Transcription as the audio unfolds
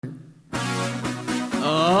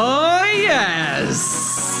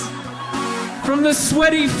Yes! From the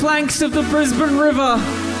sweaty flanks of the Brisbane River,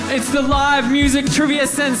 it's the live music trivia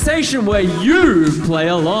sensation where you play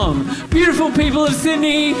along. Beautiful people of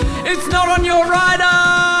Sydney, it's Not On Your Rider!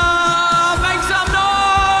 Make some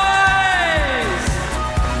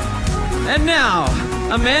noise! And now,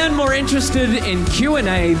 a man more interested in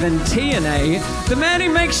Q&A than T&A, the man who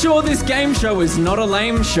makes sure this game show is not a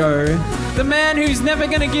lame show, the man who's never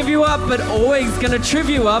going to give you up but always going to triv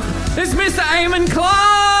you up, is Mr. Aimon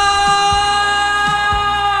Clark!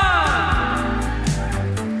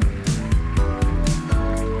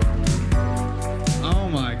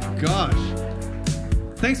 Gosh.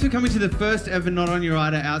 Thanks for coming to the first ever Not On Your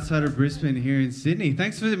Rider outside of Brisbane here in Sydney.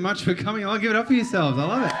 Thanks so much for coming on. Give it up for yourselves. I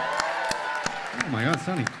love it. Oh my God,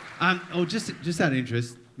 Sonny. Just out of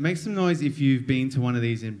interest, make some noise if you've been to one of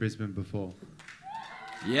these in Brisbane before.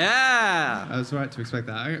 Yeah. I was right to expect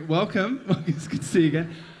that. Okay, welcome. It's good to see you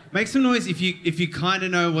again. Make some noise if you kind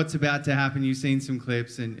of know what's about to happen. You've seen some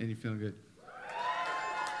clips and you're feeling good.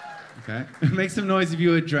 Okay. Make some noise if you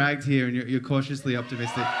were dragged here and you're cautiously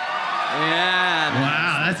optimistic. Yeah.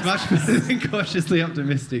 Wow, that's much better than cautiously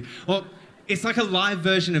optimistic. Well, it's like a live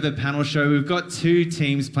version of a panel show. We've got two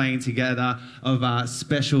teams playing together of our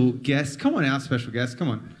special guests. Come on, our special guests. Come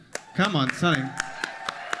on. Come on, Sonny.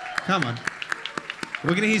 Come on.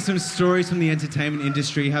 We're going to hear some stories from the entertainment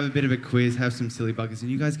industry, have a bit of a quiz, have some silly buggers, and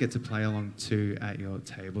you guys get to play along too at your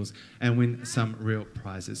tables and win some real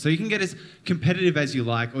prizes. So you can get as competitive as you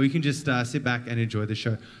like, or you can just sit back and enjoy the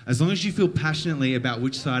show, as long as you feel passionately about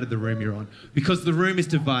which side of the room you're on. Because the room is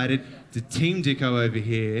divided to Team Dicko over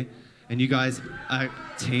here, and you guys are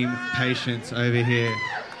Team Patience over here.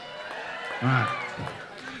 All right.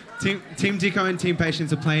 Team Dicko and Team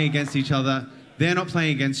Patience are playing against each other. They're not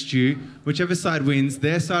playing against you. Whichever side wins,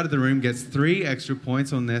 their side of the room gets 3 extra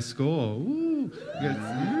points on their score. Ooh.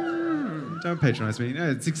 Don't patronise me. No,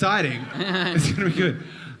 it's exciting. It's going to be good.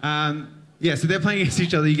 So they're playing against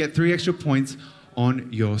each other. You get 3 extra points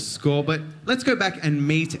on your score. But let's go back and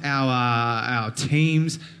meet our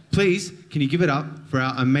teams. Please, can you give it up for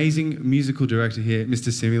our amazing musical director here,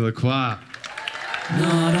 Mr. Simi Lacroix?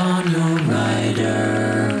 Not on your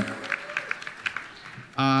rider.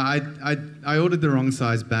 I ordered the wrong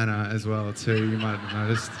size banner as well too. You might have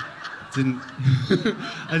noticed.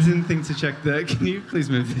 I didn't think to check that. Can you please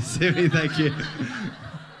move this, Simi? Thank you.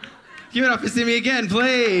 Give it up for Simi again,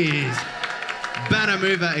 please. Banner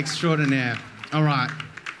mover extraordinaire. All right,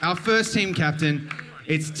 our first team captain.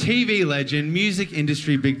 It's TV legend, music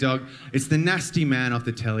industry big dog. It's the nasty man off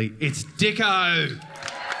the telly. It's Dicko.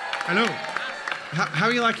 Hello. How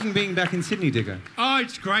are you liking being back in Sydney, Dicko? Oh,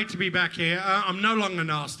 it's great to be back here. I'm no longer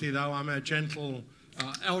nasty, though. I'm a gentle,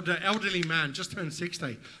 elderly man, just turned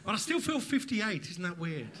 60. But I still feel 58. Isn't that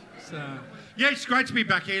weird? So, yeah, it's great to be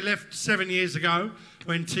back here. Left 7 years ago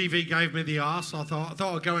when TV gave me the arse. I thought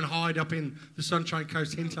I'd go and hide up in the Sunshine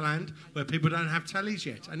Coast hinterland where people don't have tellies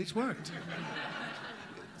yet, and it's worked.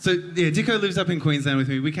 So, yeah, Dicko lives up in Queensland with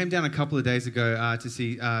me. We came down a couple of days ago to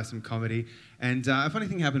see some comedy. And a funny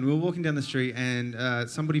thing happened. We were walking down the street and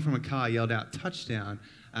somebody from a car yelled out, "Touchdown,"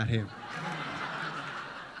 at him.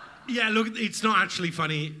 Yeah, look, it's not actually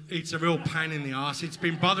funny. It's a real pain in the arse. It's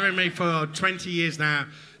been bothering me for 20 years now.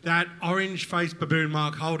 That orange-faced baboon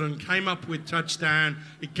Mark Holden came up with touchdown.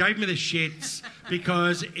 It gave me the shits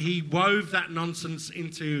because he wove that nonsense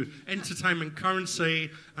into entertainment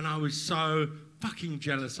currency, and I was so fucking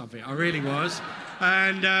jealous of it. I really was.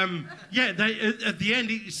 And, at the end,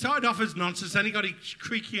 it started off as nonsense, then he got his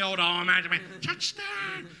creaky old arm out and went,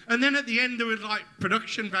 "Touchdown!" And then at the end, there was, like,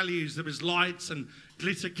 production values. There was lights and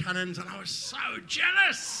glitter cannons, and I was so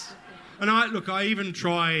jealous. And I even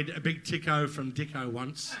tried a big ticko from Dicko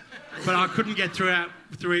once, but I couldn't get through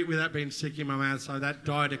it without being sick in my mouth, so that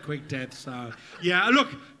died a quick death. So, yeah, look,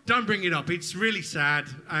 don't bring it up. It's really sad,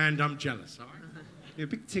 and I'm jealous, all right? Yeah,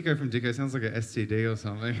 big ticko from Dicko sounds like an STD or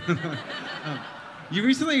something. You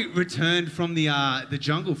recently returned from the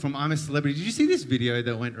jungle from I'm a Celebrity. Did you see this video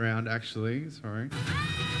that went around, actually? Sorry.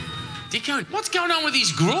 Dicko, what's going on with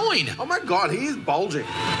his groin? Oh my God, he is bulging.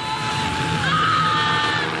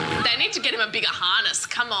 They need to get him a bigger harness,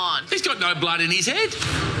 come on. He's got no blood in his head.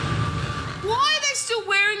 Why are they still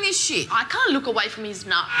wearing this shit? I can't look away from his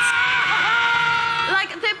nuts.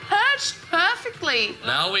 Like, they're perched perfectly.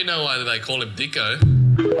 Now we know why they call him Dicko.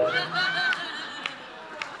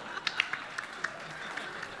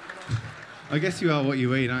 I guess you are what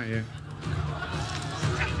you eat, aren't you?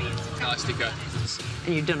 Nice, Dicko.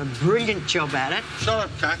 And you've done a brilliant job at it. Shut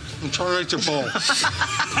up, Cat. I'm trying to eat your ball.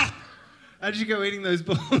 How did you go eating those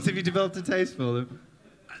balls? Have you developed a taste for them?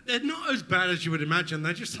 They're not as bad as you would imagine.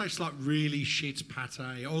 They just taste like really shit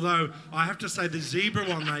pate. Although I have to say the zebra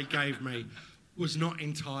one they gave me was not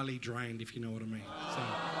entirely drained, if you know what I mean. So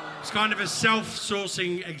it's kind of a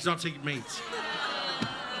self-sourcing exotic meat.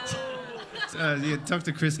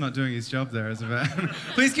 Dr. Chris not doing his job there as a vet.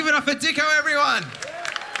 Please give it up for Dicko, everyone.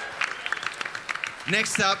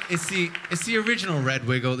 Next up, it's the original Red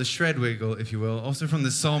Wiggle, the Shred Wiggle, if you will, also from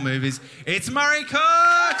the Soul movies. It's Murray Cook!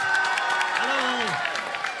 Hello!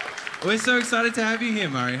 We're so excited to have you here,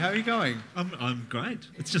 Murray. How are you going? I'm great.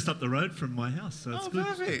 It's just up the road from my house, so it's good.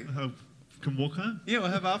 Perfect. I can walk home. Yeah, we'll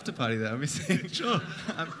have after party there, obviously. Sure.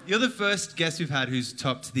 You're the first guest we've had who's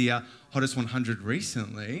topped the Hottest 100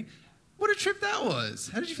 recently. What a trip that was.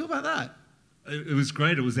 How did you feel about that? It was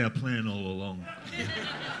great. It was our plan all along.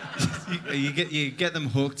 You get them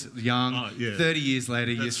hooked young. Oh, yeah. 30 years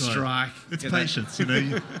later, That's you right. strike. It's patience, you know.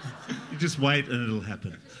 You just wait and it'll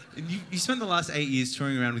happen. You spent the last 8 years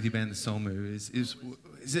touring around with your band, the Soul Movers. Is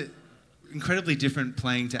it incredibly different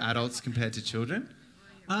playing to adults compared to children?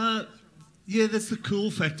 Yeah, that's the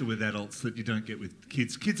cool factor with adults that you don't get with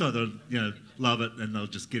kids. Kids either, love it and they'll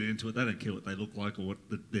just get into it. They don't care what they look like or what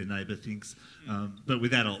their neighbour thinks. But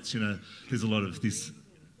with adults, there's a lot of this,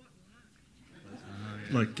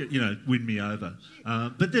 win me over.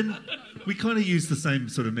 But then we kind of use the same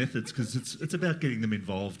sort of methods because it's about getting them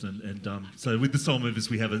involved. And so with the Soul Movers,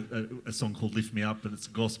 we have a song called Lift Me Up, and it's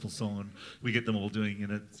a gospel song. And we get them all doing,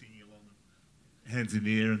 singing along, hands in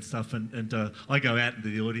the air and stuff. And I go out into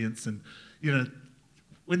the audience and,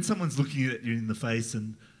 when someone's looking at you in the face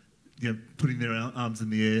and, putting their arms in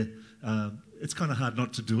the air, it's kind of hard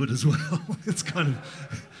not to do it as well.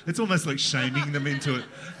 It's almost like shaming them into it.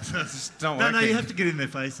 No, you have to get in their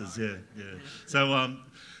faces, yeah. So,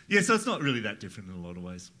 so it's not really that different in a lot of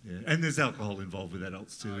ways. Yeah. And there's alcohol involved with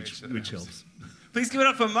adults too, which helps. Please give it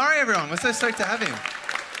up for Murray, everyone. We're so stoked to have him.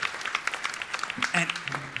 And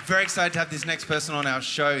very excited to have this next person on our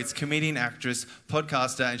show. It's comedian, actress,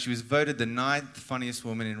 podcaster, and she was voted the 9th funniest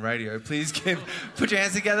woman in radio. Please put your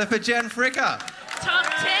hands together for Jen Fricker. Top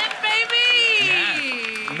 10, baby!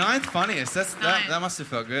 Yeah. 9th funniest. That must have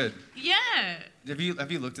felt good. Yeah. Have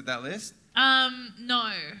you looked at that list?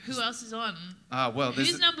 No. Who else is on?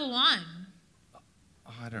 Who's number one?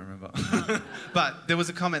 I don't remember. But there was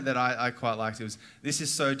a comment that I quite liked. It was, "This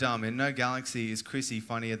is so dumb. In no galaxy is Chrissy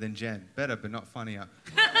funnier than Jen. Better, but not funnier."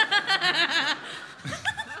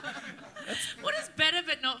 What is better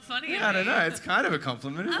but not funnier? Yeah, I don't know. It's kind of a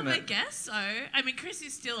compliment, isn't it? I guess so. I mean, Chris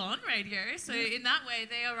is still on radio, so in that way,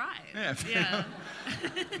 they are right. Yeah.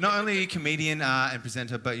 Not only are you a comedian and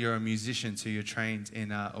presenter, but you're a musician, so you're trained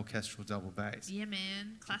in orchestral double bass. Yeah,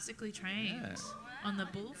 man. Classically trained on the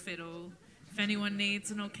bull fiddle. If anyone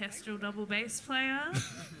needs an orchestral double bass player,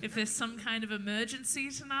 if there's some kind of emergency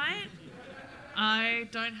tonight, I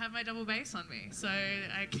don't have my double bass on me, so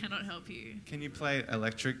I cannot help you. Can you play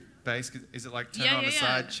electric bass? Is it like turn on the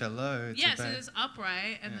side, cello? Yeah, so there's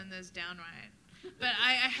upright and then there's downright. But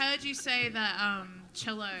I heard you say that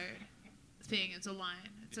cello thing is a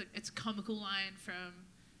line. It's a comical line from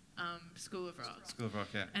School of Rock. School of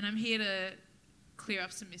Rock, yeah. And I'm here to clear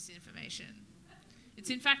up some misinformation. It's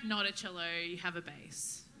in fact not a cello, you have a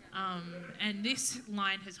bass. And this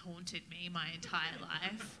line has haunted me my entire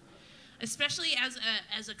life. Especially as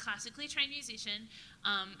a classically trained musician,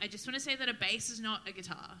 I just want to say that a bass is not a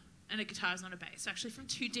guitar, and a guitar is not a bass. It's actually from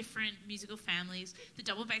two different musical families. The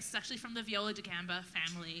double bass is actually from the viola da gamba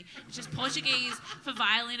family, which is Portuguese for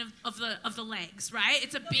violin of the legs, right?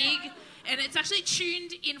 It's a big, and it's actually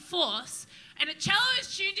tuned in fourths, and a cello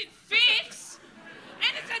is tuned in fifths,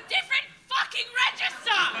 and it's a different fucking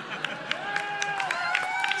register.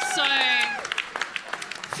 So,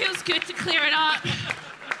 feels good to clear it up.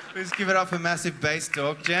 Please give it up for massive bass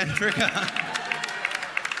talk, Jan Fricker.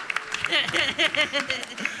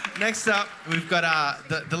 Next up, we've got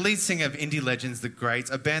the lead singer of indie legends, the Grates,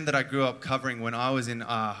 a band that I grew up covering when I was in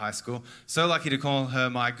high school. So lucky to call her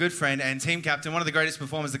my good friend and team captain, one of the greatest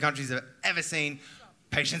performers the country's ever seen,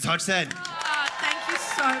 Patience Hodgson. Oh, thank you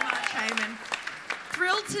so much, Aimon.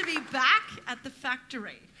 Thrilled to be back at the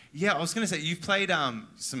factory. Yeah, I was going to say, you've played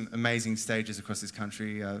some amazing stages across this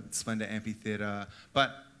country, Splendor Amphitheatre,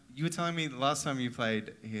 but you were telling me the last time you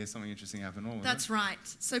played here, something interesting happened. What was That's right.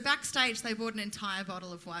 So backstage, they bought an entire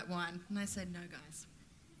bottle of white wine, and I said, "No, guys,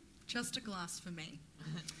 just a glass for me."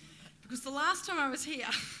 Because the last time I was here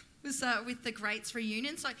was with the Grates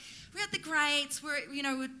reunion. So we had the Grates, we're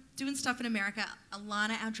doing stuff in America.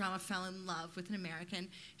 Alana, our drummer, fell in love with an American.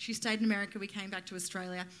 She stayed in America, we came back to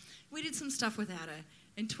Australia. We did some stuff without her.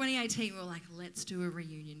 In 2018, we were like, let's do a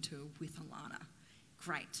reunion tour with Alana.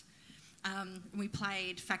 Great. We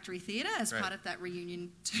played Factory Theatre as part of that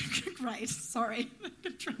reunion. Great, sorry. I'm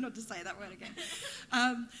going to try not to say that word again.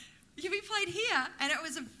 We played here, and it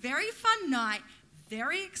was a very fun night,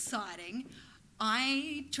 very exciting.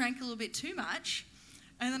 I drank a little bit too much,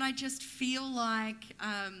 and then I just feel like...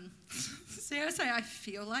 see how I say I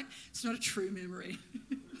feel like? It's not a true memory.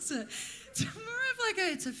 It's more of like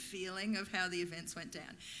it's a feeling of how the events went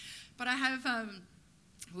down. But I have...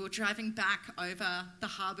 we were driving back over the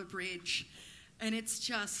Harbour Bridge, and it's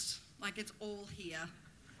just like it's all here.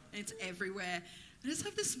 It's everywhere. I just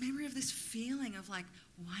have this memory of this feeling of like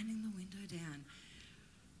winding the window down,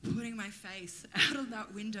 putting my face out of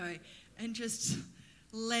that window, and just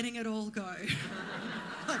letting it all go.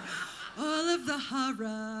 Like all of the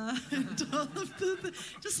horror and all of the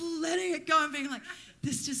just letting it go and being like,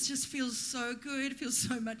 this just feels so good, feels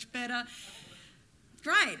so much better.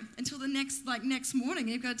 Great, until the next morning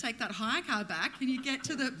you've got to take that hire car back and you get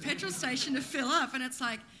to the petrol station to fill up and it's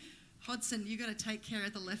like, Hodgson, you got to take care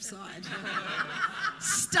of the left side.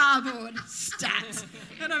 Starboard, stat.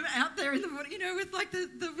 And I'm out there in the morning, with like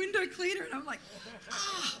the window cleaner and I'm like,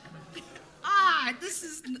 this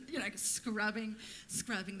is, scrubbing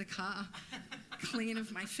the car clean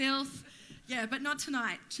of my filth. Yeah, but not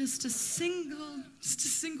tonight. Just a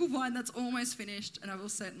single wine that's almost finished, and I will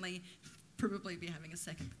certainly probably be having a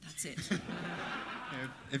second, but that's it. Yeah,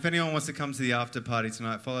 if anyone wants to come to the after party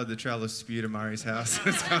tonight, follow the trail of spew to Murray's house.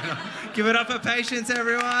 What's going on? Give it up for Patience,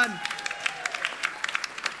 everyone.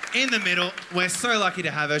 In the middle, we're so lucky to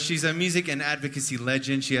have her. She's a music and advocacy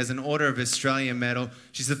legend. She has an Order of Australia medal.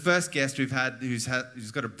 She's the first guest we've had who's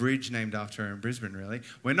got a bridge named after her in Brisbane, really.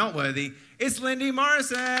 We're not worthy. It's Lindy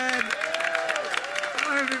Morrison.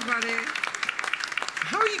 Hello, everybody.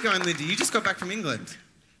 How are you going, Lindy? You just got back from England.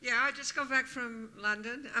 Yeah, I just got back from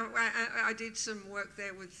London. I did some work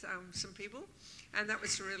there with some people, and that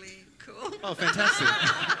was really cool. Oh, fantastic.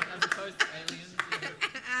 As opposed to aliens.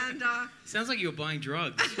 And sounds like you were buying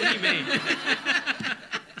drugs. What do you mean?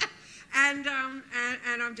 and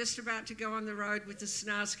I'm just about to go on the road with the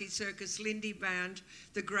Snarsky Circus Lindy Band,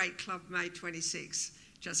 the great club May 26,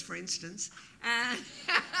 just for instance. And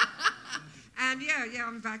yeah,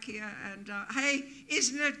 I'm back here. And hey,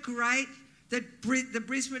 isn't it great that the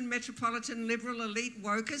Brisbane Metropolitan Liberal Elite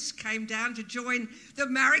Wokers came down to join the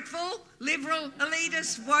Marrickville Liberal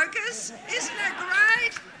Elitist Wokers? Isn't it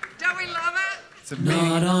great? Don't we love it?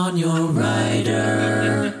 Not on your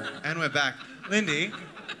rider. And we're back. Lindy,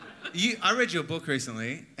 I read your book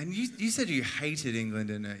recently, and you said you hated England,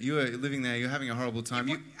 and you were living there, you were having a horrible time.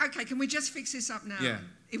 Okay, can we just fix this up now? Yeah.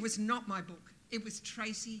 It was not my book. It was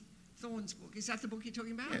Tracy Thorne's book. Is that the book you're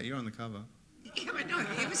talking about? Yeah, you're on the cover. Yeah, I know.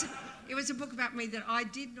 It was a book about me that I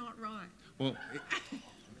did not write. Well,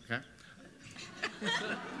 okay.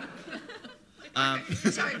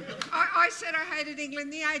 So I said I hated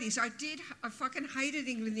England in the 80s. I did. I fucking hated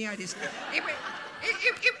England in the 80s. It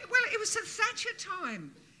was the Thatcher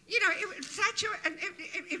time. Thatcher and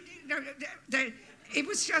it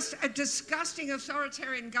was just a disgusting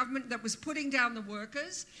authoritarian government that was putting down the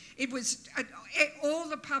workers. It was all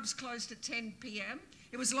the pubs closed at 10 p.m.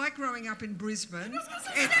 It was like growing up in Brisbane. Sounds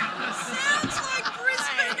like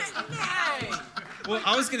Brisbane now. Well,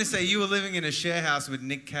 I was going to say you were living in a share house with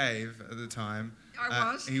Nick Cave at the time.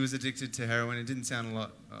 I was. He was addicted to heroin. It didn't sound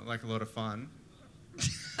like a lot of fun.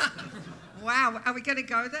 Wow. Are we going to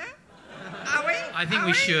go there? Are we? I think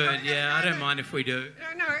we should, yeah. I don't mind if we do.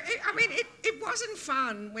 No. It wasn't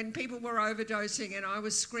fun when people were overdosing and I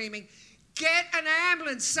was screaming, "Get an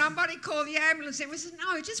ambulance! Somebody call the ambulance!" It was,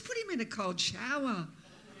 no, just put him in a cold shower.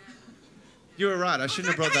 You were right. I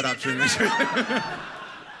shouldn't have brought that up during the show.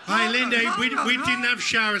 Hey, Lindy, we didn't have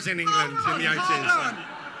showers in England in the 80s.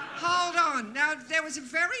 Hold on. Now, there was a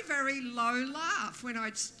very, very low laugh when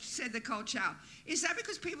I said the cold shower. Is that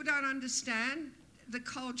because people don't understand the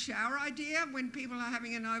cold shower idea when people are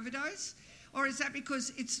having an overdose? Or is that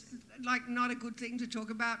because it's like not a good thing to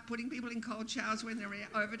talk about putting people in cold showers when they're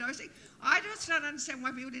overdosing? I just don't understand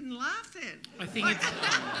why people didn't laugh then. I think it's...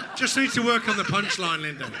 Just need to work on the punchline,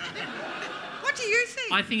 Linda. What do you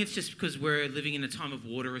think? I think it's just because we're living in a time of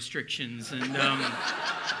water restrictions and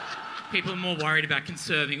people are more worried about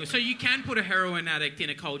conserving. So you can put a heroin addict in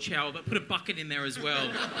a cold shower, but put a bucket in there as well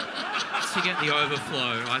to get the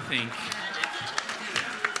overflow, I think.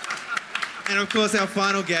 And of course, our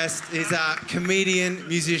final guest is a comedian,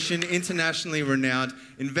 musician, internationally renowned,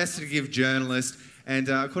 investigative journalist, and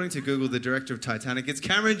according to Google, the director of Titanic. It's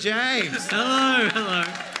Cameron James. Hello.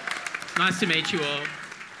 Nice to meet you all.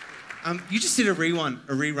 You just did a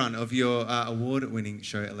rerun of your award-winning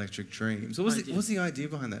show, Electric Dreams. What was the idea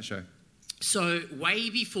behind that show? So way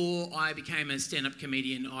before I became a stand-up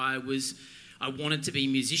comedian, I wanted to be a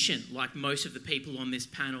musician, like most of the people on this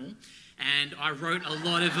panel. And I wrote a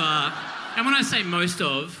lot of... and when I say most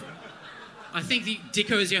of, I think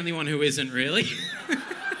Dicko is the only one who isn't, really.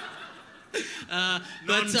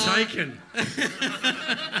 None taken.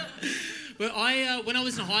 But when I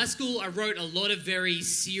was in high school, I wrote a lot of very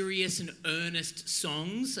serious and earnest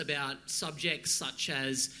songs about subjects such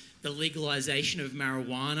as the legalization of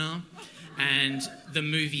marijuana and the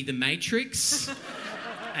movie The Matrix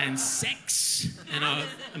and sex. And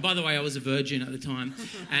by the way, I was a virgin at the time.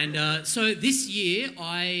 And so this year,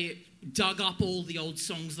 I dug up all the old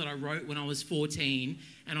songs that I wrote when I was 14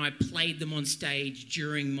 and I played them on stage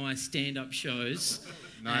during my stand-up shows.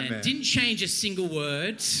 Nightmare. And didn't change a single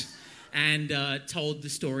word and told the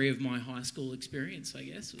story of my high school experience, I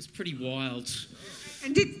guess. It was pretty wild.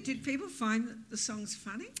 And did people find the songs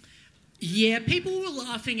funny? Yeah, people were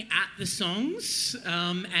laughing at the songs,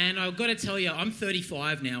 and I've got to tell you, I'm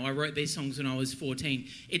 35 now. I wrote these songs when I was 14.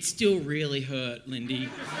 It still really hurt, Lindy.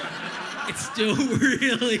 It still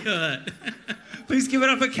really hurt. Please give it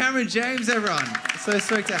up for Cameron James, everyone. So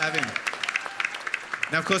stoked to have him.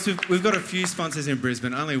 Now, of course, we've got a few sponsors in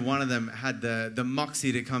Brisbane. Only one of them had the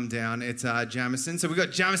moxie to come down. It's Jamison. So we've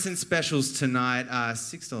got Jamison specials tonight.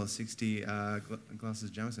 $6.60 glasses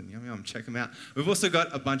of Jamison. Yum, yum. Check them out. We've also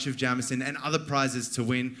got a bunch of Jamison and other prizes to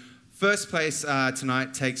win. First place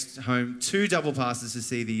tonight takes home 2 double passes to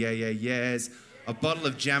see the Yeah Yeah Yeahs, a bottle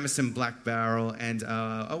of Jamison Black Barrel, and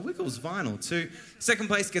a Wiggles vinyl too. Second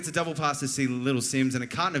place gets a double pass to see Little Sims and a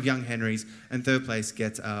carton of Young Henrys, and third place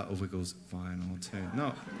gets a Wiggles vinyl too.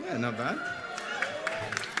 Not bad.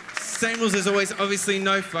 Same rules as always. Obviously,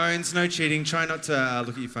 no phones, no cheating. Try not to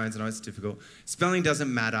look at your phones. I know it's difficult. Spelling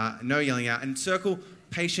doesn't matter. No yelling out. And circle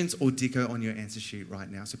Patience or Dicko on your answer sheet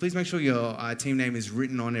right now. So please make sure your team name is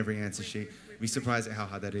written on every answer sheet. You'll be surprised at how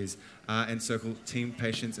hard that is. And circle Team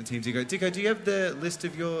Patience and Team Dicko. Dicko, do you have the list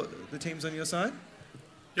of the teams on your side?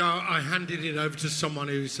 Yeah, I handed it over to someone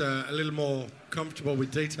who's a little more comfortable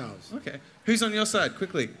with details. Okay. Who's on your side?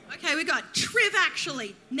 Quickly. Okay, we got Triv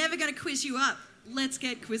actually. Never going to quiz you up. Let's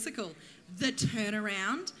get quizzical. The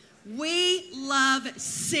Turnaround. We love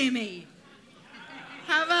Simi.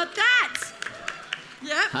 How about that?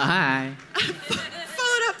 Yep. Hi.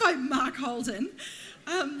 Followed up by Mark Holden.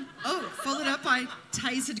 Followed up by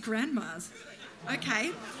Tasered Grandmas.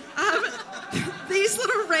 Okay. These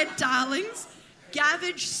Little Red Darlings.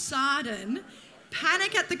 Gavage Sarden.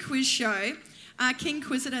 Panic at the Quiz Show. King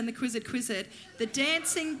Quizzit and the Quizzit. The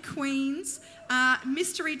Dancing Queens.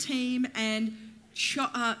 Mystery Team and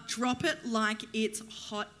Drop It Like It's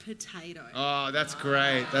Hot Potato. Oh, that's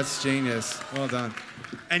great. That's genius. Well done.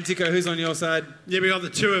 And Dicko, who's on your side? Yeah, we got the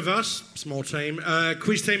 2 of us, small team.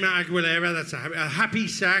 Quiz team at Aguilera, that's a Happy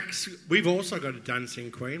Sacks. We've also got a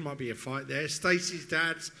Dancing Queen, might be a fight there. Stacey's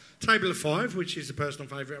Dad's Table of 5, which is a personal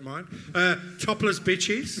favourite of mine. Topless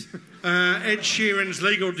Bitches. Ed Sheeran's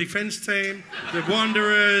Legal Defence Team. The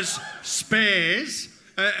Wanderers. Spares.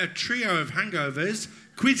 A trio of hangovers.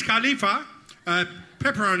 Quiz Khalifa.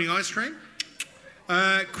 Pepperoni ice cream.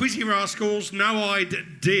 Quizzy Rascals, No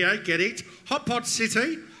Idea, get it. Hot Pot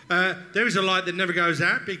City, There Is a Light That Never Goes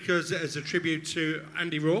Out, because it's a tribute to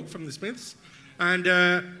Andy Rourke from the Smiths. And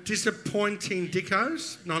Disappointing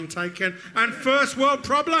Dickos, none taken. And First World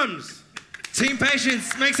Problems. Team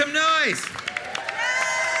Patience, make some noise.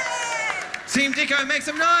 Team Dicko, make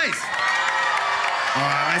some noise. All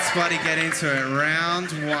right, let's bloody get into it. Round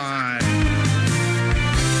 1.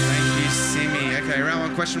 Thank you, Simi. Okay, round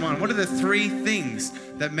 1, question 1. What are the 3 things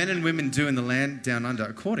that men and women do in the land down under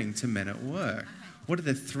according to Men at Work? What are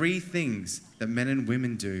the 3 things that men and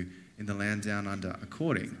women do in the land down under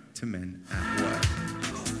according to Men at Work?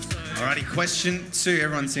 Alrighty, question 2.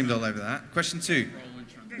 Everyone seemed all over that. Question 2.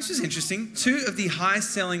 This was interesting. 2 of the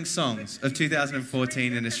highest-selling songs of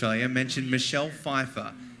 2014 in Australia mentioned Michelle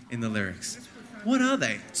Pfeiffer in the lyrics. What are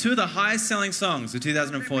they? 2 of the highest-selling songs of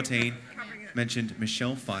 2014 mentioned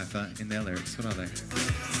Michelle Pfeiffer in their lyrics. What are they?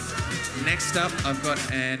 Next up, I've got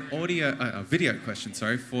a video question,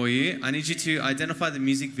 for you. I need you to identify the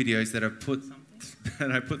music videos that I put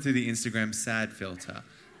through the Instagram sad filter.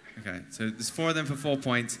 Okay, so there's 4 of them for 4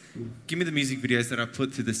 points. Give me the music videos that I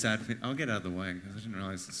put through the sad filter. I'll get out of the way because I didn't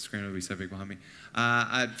realise the screen would be so big behind me.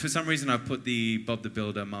 For some reason, I put the Bob the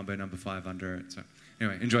Builder Mambo No. 5 under it. So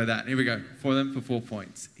anyway, enjoy that. Here we go. 4 of them for 4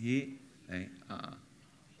 points. Here they are.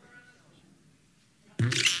 Are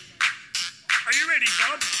you ready,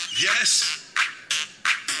 Bob? Yes.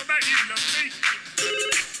 What about you, lovely?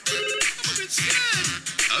 I'm a bit scared.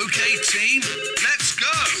 Okay, team, let's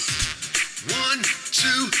go. 1,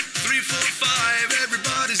 2, 3, 4, 5.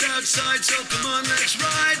 Everybody's outside So come on, let's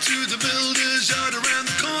ride to the builders yard around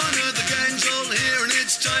the corner. The gang's all here and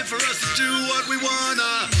it's time for us to do what we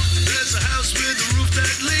wanna. There's a house with a roof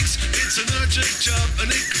that leaks. It's an urgent job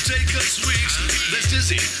and it could take us weeks. There's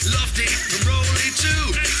Dizzy, Lofty and Rolly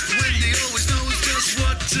too. Wendy always knows just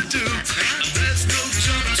what to do. There's no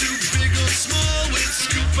job too big or small. With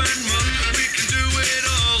scoop and mug, we can do it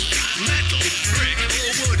all. Metal, brick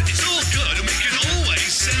or wood, it's all good and we can always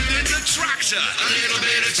send in the tractor. A little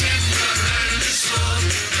bit of timber and a saw.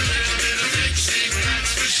 A little bit of fixing,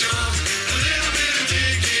 that's for sure. A little bit of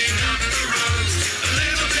digging up the roads. A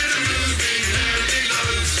little bit of moving heavy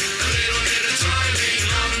loads. A little bit of tiling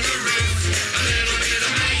on the roof. A little bit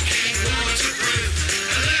of making waterproof.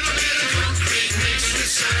 A little bit of concrete mixed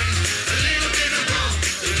with sand. A little bit of Bob,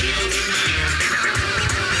 the builder man.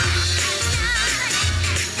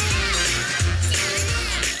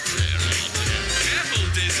 Careful,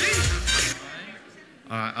 Dizzy.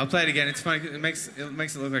 All right, I'll play it again. It's funny. It makes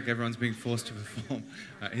it look like everyone's being forced to perform.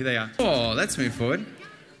 All right, here they are. Oh, let's move forward.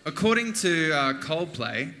 According to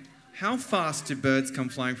Coldplay, how fast do birds come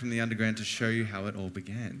flying from the underground to show you how it all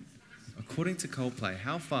began? According to Coldplay,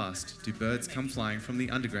 how fast do birds come flying from the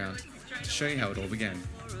underground to show you how it all began?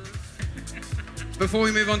 Before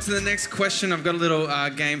we move on to the next question, I've got a little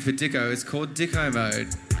game for Dicko. It's called Dicko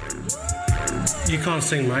Mode. You can't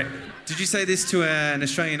sing, mate. Did you say this to an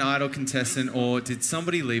Australian Idol contestant, or did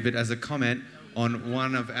somebody leave it as a comment on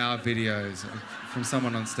one of our videos from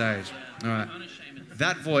someone on stage? All right.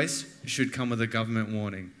 That voice should come with a government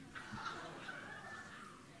warning.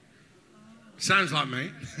 Sounds like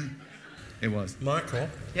me. It was. Michael?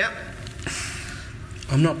 Yep.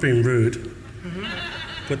 I'm not being rude,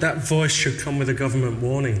 but that voice should come with a government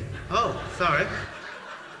warning. Oh, sorry.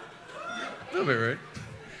 A little bit rude.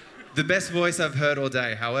 The best voice I've heard all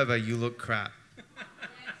day. However, you look crap.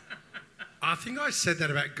 I think I said that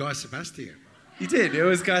about Guy Sebastian. You did. It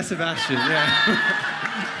was Guy Sebastian,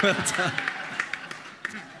 yeah. Well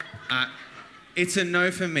done. It's a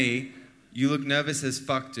no for me. You look nervous as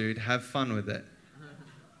fuck, dude. Have fun with it.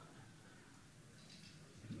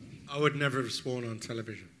 I would never have sworn on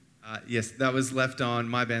television. Yes, that was left on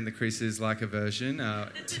My Band The Creases like a version.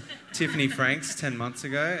 Tiffany Franks, 10 months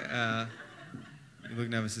ago. You look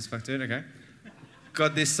nervous as fuck, dude. Okay.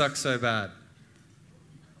 God, this sucks so bad.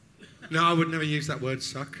 No, I would never use that word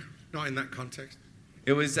suck. Not in that context.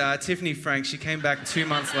 It was Tiffany Franks. She came back 2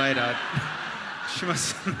 months later. She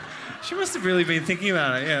must have really been thinking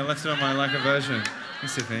about it. Yeah, left it on my like a version.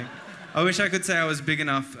 Thanks, Tiffany. I wish I could say I was big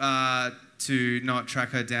enough to not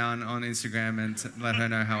track her down on Instagram and let her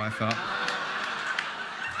know how I felt.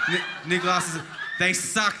 New glasses. They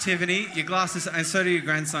suck, Tiffany. Your glasses, and so do your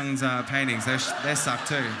grandson's paintings. They suck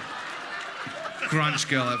too. Grunge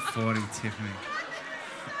girl at 40, Tiffany.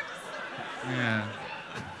 Yeah.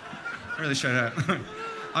 I really showed her.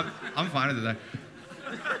 I'm fine with it though.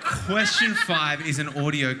 Question 5 is an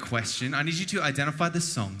audio question. I need you to identify the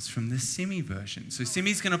songs from the Simi version. So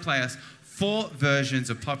Simi's going to play us 4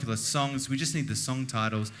 versions of popular songs. We just need the song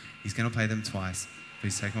titles. He's going to play them twice.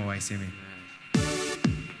 Please take them away, Simi.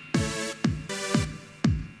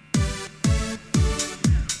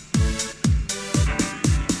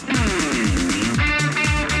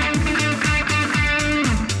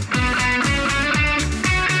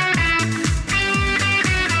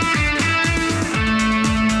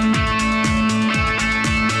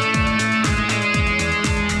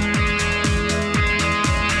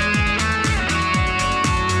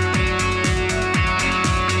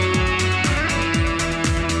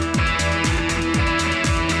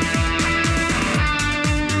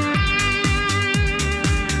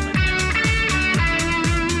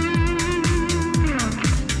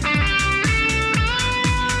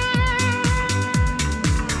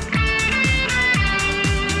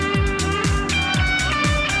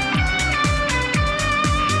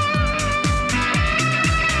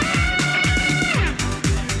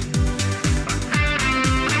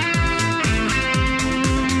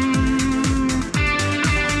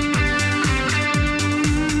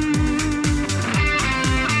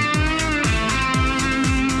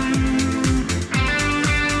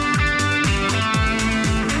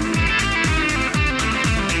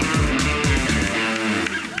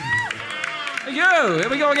 Here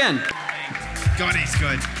we go again. God, he's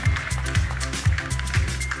good.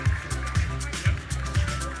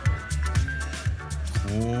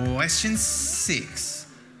 Question 6.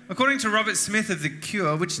 According to Robert Smith of The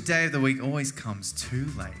Cure, which day of the week always comes too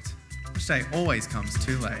late? Which day always comes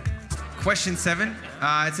too late? Question 7.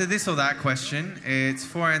 It's a this or that question. It's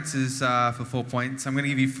 4 answers for 4 points. I'm going to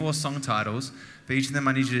give you 4 song titles. For each of them,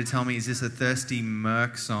 I need you to tell me, is this a Thirsty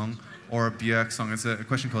Merc song or a Björk song. It's a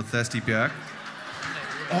question called Thirsty Björk.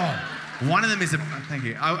 Oh, one of them is a... Thank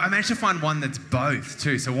you. I managed to find one that's both,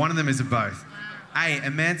 too. So one of them is a both. A,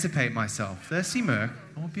 emancipate myself. Thirsty Merc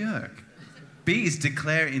or Björk. B is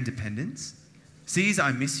declare independence. C is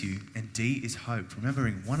I miss you. And D is hope.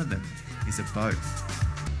 Remembering one of them is a both.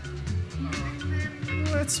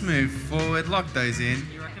 Let's move forward. Lock those in.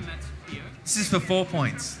 You reckon that's Björk? This is for 4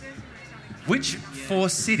 points. Which 4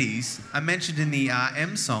 cities are mentioned in the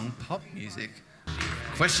M song Pop Music?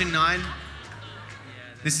 Question 9.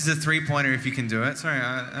 This is a 3-pointer if you can do it. Sorry,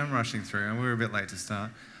 I'm rushing through and we were a bit late to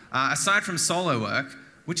start. Aside from solo work,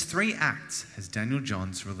 which 3 acts has Daniel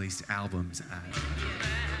Johns released albums as?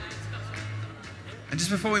 And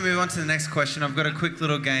just before we move on to the next question, I've got a quick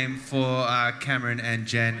little game for Cameron and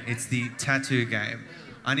Jen. It's the tattoo game.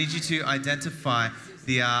 I need you to identify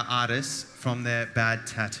the artists from their bad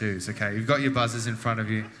tattoos. Okay, you've got your buzzers in front of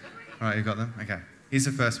you. All right, you've got them? Okay. Here's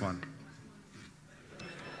the first one.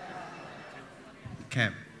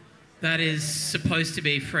 Cam. That is supposed to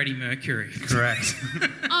be Freddie Mercury. Correct.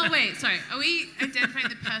 Oh, wait, sorry. Are we identifying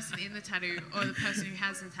the person in the tattoo or the person who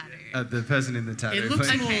has the tattoo? The person in the tattoo. It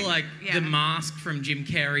looks more like The Mask from Jim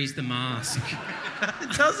Carrey's The Mask.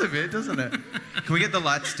 It does a bit, doesn't it? Can we get the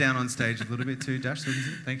lights down on stage a little bit too, Dash?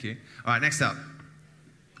 Thank you. All right, next up.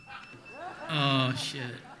 Oh, shit.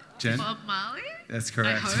 Jen? Bob Marley? That's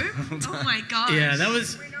correct. I hope. Oh, my gosh. Yeah,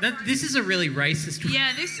 this is a really racist one.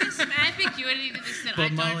 Yeah, this is some ambiguity to this that Bob I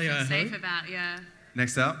don't Marley, feel I safe hope. about, yeah.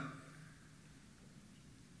 Next up.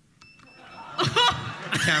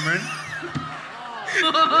 Cameron.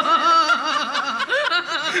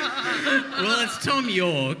 Well, it's Tom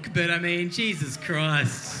York, but I mean, Jesus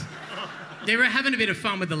Christ. They're having a bit of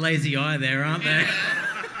fun with the lazy eye there, aren't they?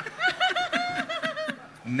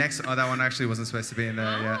 Next, that one actually wasn't supposed to be in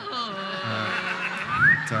there yet.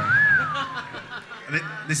 Sorry.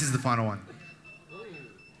 This is the final one.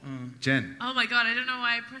 Jen. Oh my god, I don't know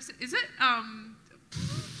why I pressed it. Is it? I'm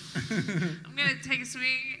gonna take a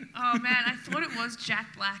swing. Oh man, I thought it was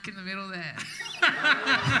Jack Black in the middle there.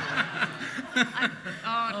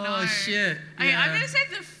 Oh shit. I'm gonna say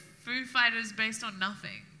the Foo Fighters based on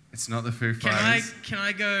nothing. It's not the Foo Fighters. Can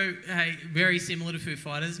I go, hey, very similar to Foo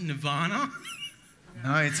Fighters, Nirvana?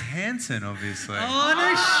 No, it's Hanson, obviously. Oh,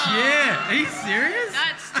 no shit. Are you serious?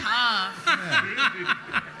 That's tough.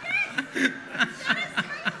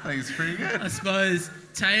 I think it's pretty good. I suppose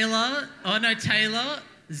Taylor,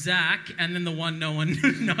 Zach, and then the one no one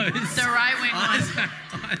knows. The right wing one. Isaac.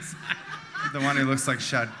 The one who looks like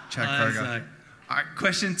Chad Kroger. All right,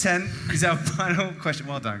 question 10 is our final question.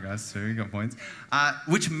 Well done, guys. So you got points.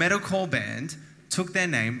 Which metalcore band took their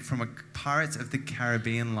name from a Pirates of the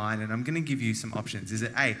Caribbean line? And I'm going to give you some options. Is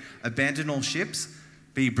it A, Abandon All Ships,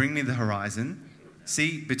 B, Bring Me the Horizon,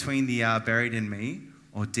 C, Between the Buried and Me,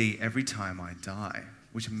 or D, Every Time I Die?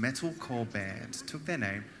 Which metalcore band took their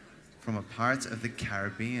name from a Pirates of the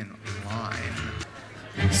Caribbean line?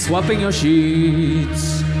 Swapping your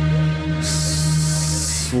sheets.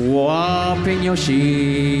 Swapping your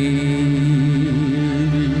sheets.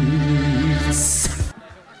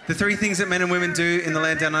 The 3 things that men and women do in the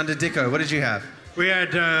land down under. Dicko, what did you have? We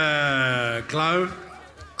had glow.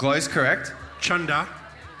 Glow's correct. Chunder.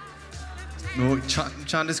 No,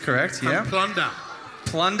 Chunder's correct, yeah. And plunder.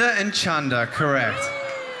 Plunder and chunder, correct.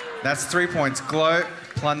 That's 3 points. Glow,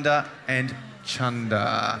 plunder, and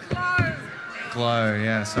chunder. Glow,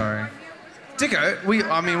 yeah, sorry. Dicko,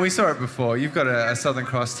 we saw it before. You've got a Southern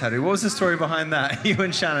Cross tattoo. What was the story behind that? You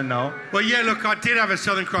and Shannon Noel? Well, yeah, look, I did have a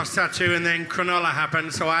Southern Cross tattoo, and then Cronulla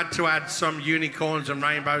happened, so I had to add some unicorns and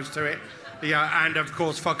rainbows to it. Yeah, and of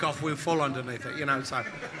course, fuck off, we'll fall underneath it, you know. So,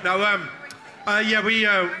 no, we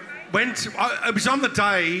went. It was on the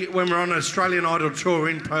day when we were on an Australian Idol tour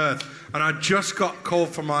in Perth, and I just got called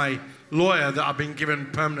from my lawyer that I've been given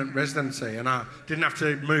permanent residency, and I didn't have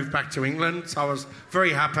to move back to England, so I was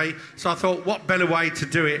very happy. So I thought, what better way to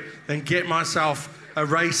do it than get myself a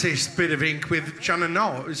racist bit of ink with Shannon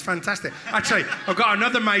Noel? It was fantastic. Actually, I've got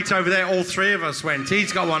another mate over there. All 3 of us went.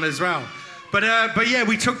 He's got one as well. But yeah,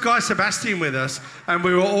 we took Guy Sebastian with us, and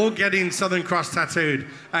we were all getting Southern Cross tattooed.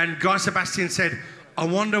 And Guy Sebastian said, I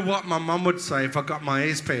wonder what my mum would say if I got my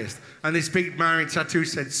ears pierced. And this big married tattoo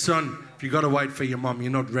said, son, if you got to wait for your mum,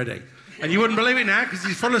 you're not ready. And you wouldn't believe it now because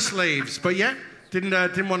he's full of sleeves. But yeah, didn't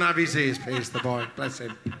want to have his ears pierced, the boy. Bless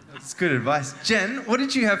him. That's good advice. Jen, what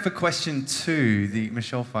did you have for question 2, the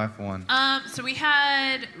Michelle Pfeiffer one? So we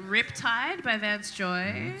had Riptide by Vance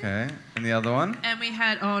Joy. Okay. And the other one? And we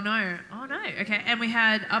had, okay. And we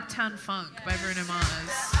had Uptown Funk by Bruno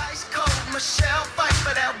Mars.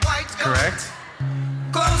 Correct.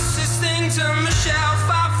 Closest thing to Michelle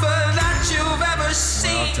Pfeiffer that you've ever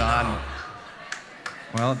seen. done.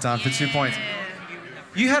 Well done for 2 points.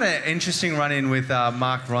 You had an interesting run-in with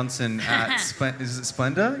Mark Ronson at is it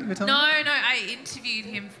Splendor? You were telling me? No, I interviewed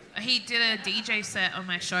him. He did a DJ set on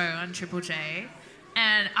my show on Triple J,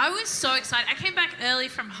 and I was so excited. I came back early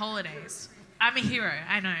from holidays. I'm a hero,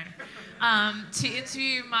 I know. To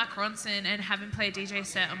interview Mark Ronson and have him play a DJ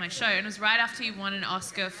set on my show, and it was right after he won an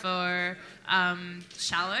Oscar for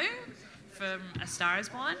Shallow from A Star Is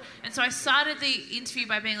Born. And so I started the interview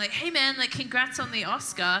by being like, hey man, like congrats on the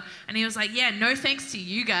Oscar. And he was like, yeah, no thanks to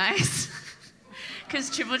you guys. Because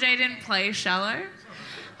Triple J didn't play Shallow.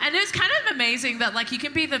 And it was kind of amazing that like you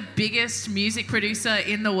can be the biggest music producer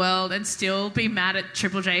in the world and still be mad at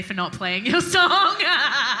Triple J for not playing your song.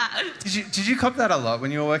 Did you cop that a lot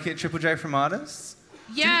when you were working at Triple J from artists?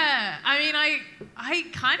 Yeah, I mean, I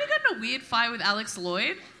kind of got in a weird fight with Alex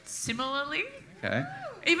Lloyd, similarly. Okay.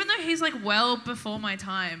 Even though he's like well before my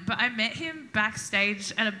time, but I met him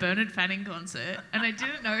backstage at a Bernard Fanning concert and I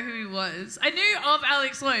didn't know who he was. I knew of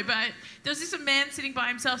Alex Lloyd, but there was this man sitting by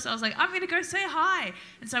himself, so I was like, I'm going to go say hi.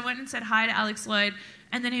 And so I went and said hi to Alex Lloyd,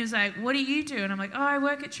 and then he was like, what do you do? And I'm like, oh, I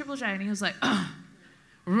work at Triple J. And he was like, oh,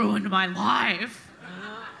 ruined my life.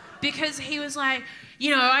 Because he was like,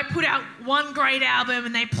 you know, I put out one great album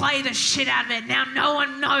and they play the shit out of it. Now no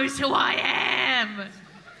one knows who I am.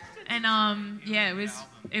 And yeah, it was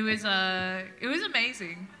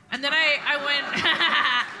amazing. And then I went,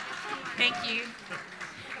 thank you.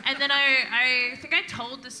 And then I think I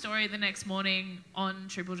told the story the next morning on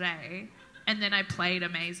Triple J, and then I played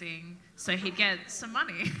amazing, so he'd get some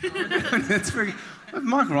money. That's very.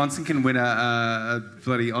 Mark Ronson can win a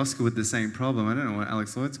bloody Oscar with the same problem. I don't know what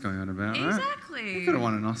Alex Lloyd's going on about. Exactly. Right? He could have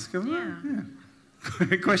won an Oscar.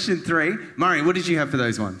 Yeah. Question 3, Murray. What did you have for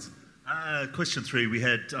those ones? Question 3, we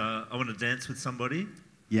had I Want to Dance with Somebody.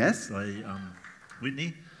 Yes. By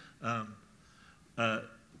Whitney. La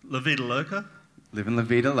Vida Loca. Livin' La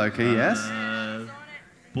Vida Loca, yes.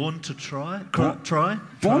 Born to Try.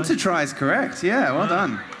 Born to Try is correct, yeah, well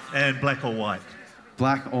done. And Black or White.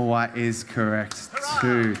 Black or White is correct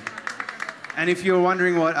too. And if you're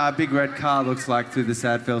wondering what our big red car looks like through the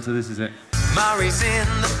sad filter, this is it. Murray's in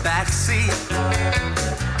the backseat,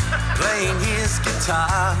 playing his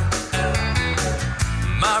guitar.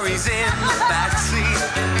 Murray's in the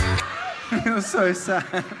backseat. It was so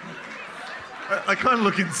sad. I kind of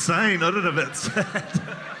look insane. I don't know about sad.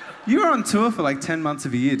 You were on tour for like 10 months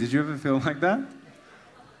of a year. Did you ever feel like that?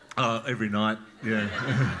 Every night, yeah.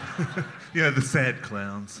 Yeah, the sad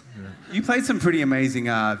clowns. Yeah. You played some pretty amazing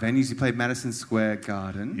venues. You played Madison Square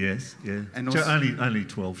Garden. Yes, yeah. And also... only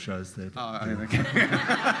 12 shows there. Oh, okay.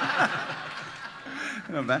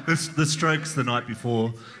 Not bad. The Strokes the night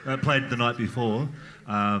before, played the night before,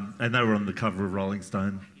 and they were on the cover of Rolling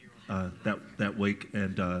Stone that week,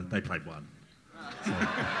 and they played one. So.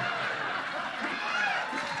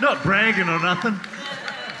 Not bragging or nothing.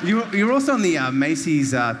 You were also on the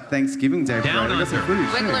Macy's Thanksgiving Day parade. I got some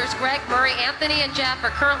footage. Wigglers Greg, Murray, Anthony, and Jeff are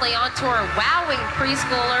currently on tour wowing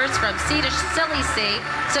preschoolers from sea to silly sea.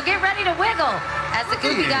 So get ready to wiggle as the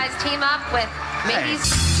Goofy Guys team up with Mickey's...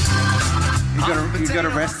 You got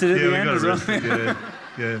arrested at the end as well?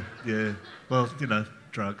 Yeah. Well, you know,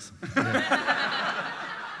 drugs. Yeah.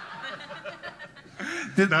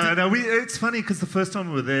 It's funny because the first time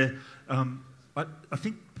we were there, I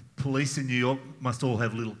think police in New York must all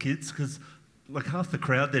have little kids because like half the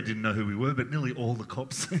crowd there didn't know who we were, but nearly all the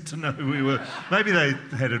cops seemed to know who we were. Maybe they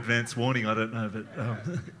had advance warning, I don't know, but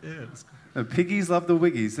yeah. The piggies love the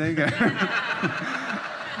wiggies. There you go.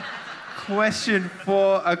 Question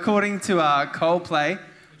 4, according to Coldplay,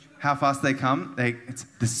 how fast they come, it's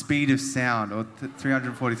the speed of sound, or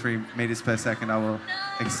 343 metres per second, I will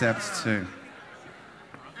accept too.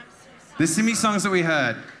 The Simi songs that we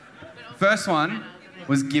heard. First one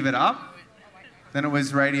was Give It Up. Then it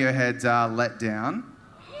was Radiohead's Let Down.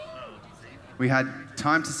 We had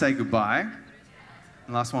Time to Say Goodbye. And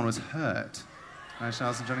the last one was Hurt. Ray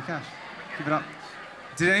Charles and Johnny Cash. Give It Up.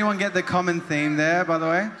 Did anyone get the common theme there, by the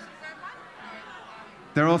way?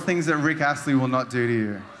 They're all things that Rick Astley will not do to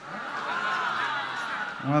you.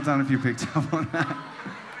 Well done if you picked up on that.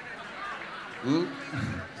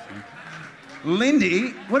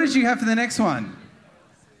 Lindy, what did you have for the next one?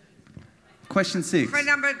 Question 6. For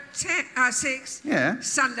number 6. Yeah.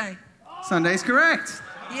 Sunday. Sunday's correct.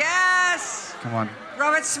 Yes. Come on.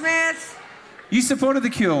 Robert Smith. You supported The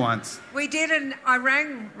Cure once. We did, and I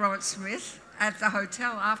rang Robert Smith at the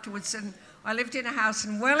hotel afterwards, and I lived in a house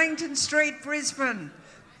in Wellington Street, Brisbane.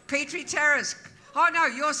 Petrie Terrace. Oh, no,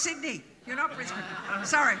 you're Sydney. You're not Brisbane.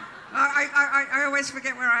 Sorry. I always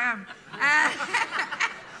forget where I am.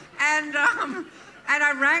 And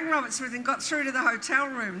I rang Robert Smith and got through to the hotel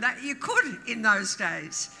room. That you could in those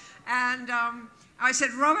days. And I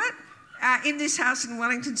said, Robert, in this house in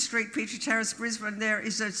Wellington Street, Petrie Terrace, Brisbane, there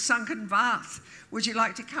is a sunken bath. Would you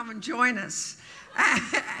like to come and join us?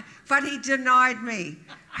 But he denied me.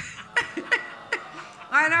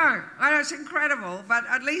 I know, it's incredible, but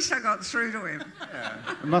at least I got through to him. Yeah.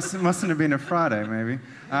 It mustn't have been a Friday, maybe.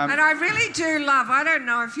 And I really do love, I don't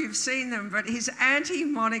know if you've seen them, but his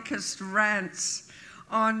anti-monarchist rants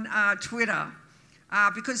on Twitter,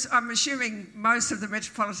 because I'm assuming most of the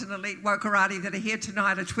metropolitan elite wokerati that are here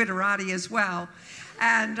tonight are Twitterati as well.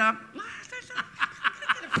 And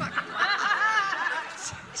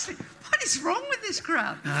what is wrong with this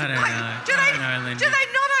crowd? I don't know. Do Lindy. they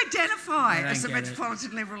not identify as the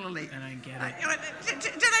metropolitan liberal elite? I don't get it. Do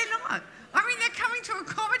they not? I mean, they're coming to a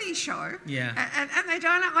comedy show, Yeah. and they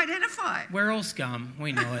don't identify. We're all scum.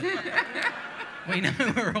 We know it. We know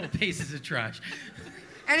we're all pieces of trash.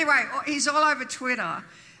 Anyway, he's all over Twitter,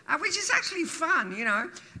 which is actually fun, you know.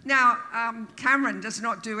 Now, Cameron does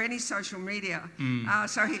not do any social media,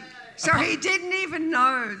 so he didn't even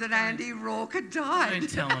know that Andy Rourke had died. Don't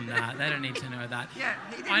tell them that. They don't need to know that. Yeah,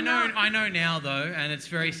 he didn't I know now though, and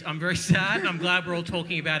I'm very sad, and I'm glad we're all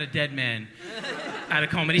talking about a dead man at a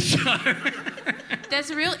comedy show. There's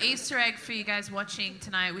a real Easter egg for you guys watching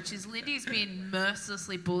tonight, which is Lindy's been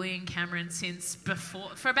mercilessly bullying Cameron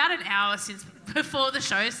for about an hour since before the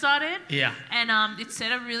show started. Yeah. And it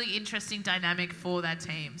set a really interesting dynamic for that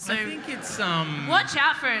team. So I think it's watch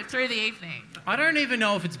out for it through the evening. I don't even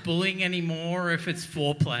know if it's bullying anymore or if it's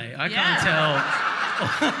foreplay. I can't tell.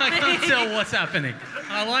 I can't tell what's happening.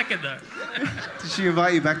 I like it though. Did she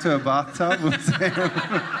invite you back to a bathtub?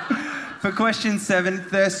 For question 7,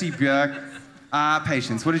 Thirsty Björk.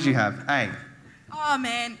 Patience, what did you have? A. Oh,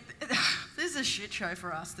 man. This is a shit show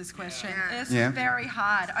for us, this question. It's Yeah. very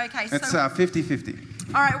hard. Okay, so... It's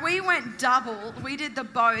 50-50. All right, we went double. We did the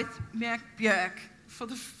both Björk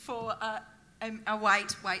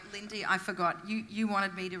wait, Lindy, I forgot. You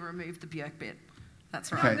wanted me to remove the Björk bit.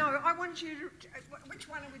 That's right. Okay. No, I want you to... Which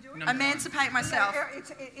one are we doing? Emancipate myself.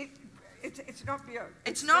 It's not Björk.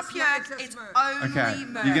 It's not Björk, it's only Okay,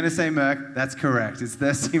 Merck. you're going to say Merck. That's correct. It's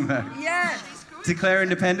Thirsty Merck. Yes. Declare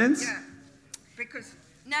independence? Yeah, because...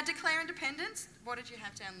 Now, declare independence. What did you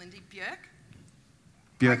have down, Lindy? Björk?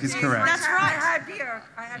 Björk is correct. That's right.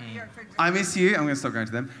 I had Björk. I Miss You, I'm going to stop going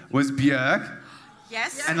to them, was Björk.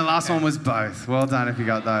 Yes. And the last one was both. Well done if you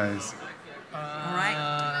got those. All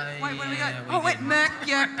right. Wait, where do we go? Merck,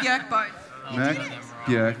 Björk, both.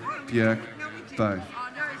 Merck, Björk, both.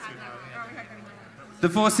 The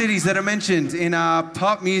 4 cities that are mentioned in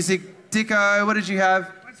pop music. Dicko, what did you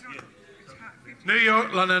have? New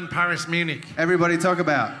York, London, Paris, Munich. Everybody talk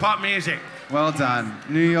about. Pop music. Well done.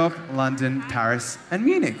 New York, London, Paris, and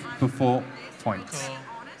Munich for 4 points. Cool.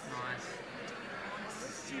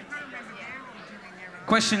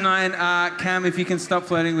 Question 9, Cam, if you can stop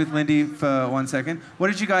flirting with Lindy for 1 second. What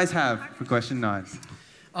did you guys have for question 9?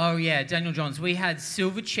 Oh, yeah, Daniel Johns. We had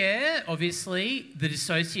Silverchair, obviously, The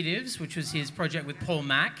Dissociatives, which was his project with Paul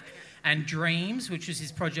Mack, and Dreams, which was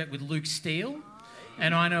his project with Luke Steele.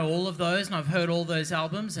 And I know all of those, and I've heard all those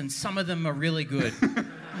albums, and some of them are really good.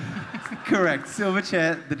 Correct.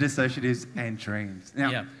 Silverchair, The Dissociatives, and Dreams.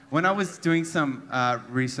 Now, when I was doing some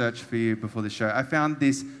research for you before the show, I found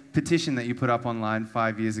this petition that you put up online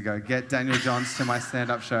 5 years ago. Get Daniel Johns to my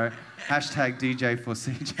stand-up show.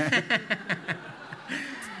 #DJ4CJ.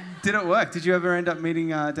 Did it work? Did you ever end up meeting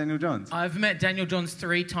Daniel Johns? I've met Daniel Johns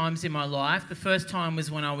 3 times in my life. The first time was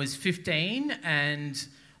when I was 15, and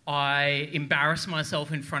I embarrassed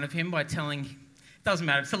myself in front of him by telling... Doesn't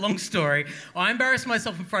matter, it's a long story. I embarrassed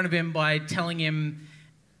myself in front of him by telling him,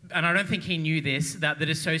 and I don't think he knew this, that the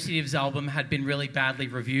Dissociatives album had been really badly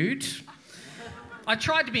reviewed. I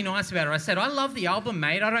tried to be nice about it. I said, I love the album,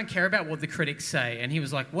 mate. I don't care about what the critics say. And he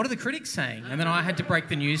was like, what are the critics saying? And then I had to break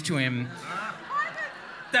the news to him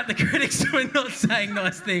that the critics were not saying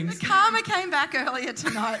nice things. The karma came back earlier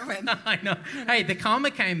tonight when... I know. Hey, the karma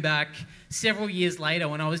came back several years later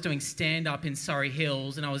when I was doing stand-up in Surrey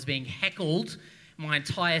Hills and I was being heckled my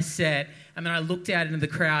entire set, and then I looked out into the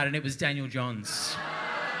crowd and it was Daniel Johns.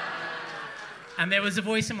 And there was a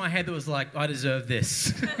voice in my head that was like, I deserve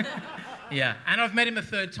this. Yeah, and I've met him a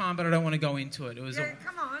 3rd time, but I don't want to go into it. It was a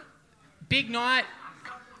come on. big night,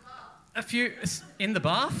 in the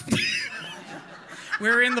bath. We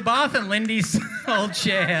were in the bath in Lindy's old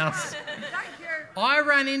share house. I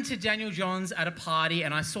ran into Daniel Johns at a party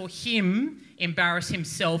and I saw him embarrass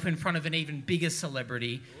himself in front of an even bigger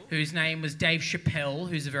celebrity whose name was Dave Chappelle,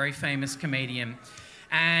 who's a very famous comedian.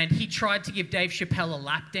 And he tried to give Dave Chappelle a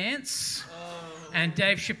lap dance. and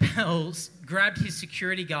Dave Chappelle grabbed his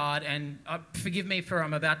security guard and, forgive me for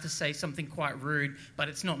I'm about to say something quite rude, but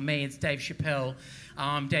it's not me, it's Dave Chappelle.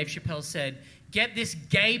 Dave Chappelle said, "Get this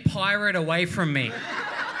gay pirate away from me."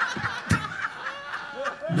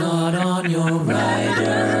 Not on your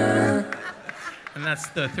rider. And that's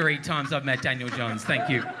the 3 times I've met Daniel Johns. Thank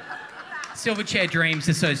you. Silverchair Dreams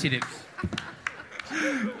Associative.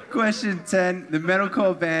 Question 10. The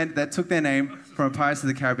metalcore band that took their name from a Pirates of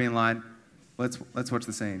the Caribbean line. Let's watch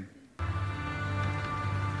the scene.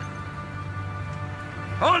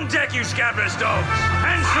 On deck, you scabrous dogs!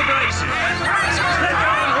 Hands to braces! Let go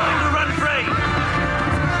and hold to run free!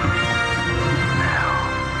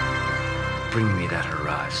 Bring me that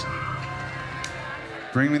horizon.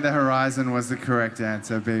 Bring Me the Horizon was the correct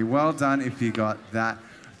answer, B. Well done if you got that.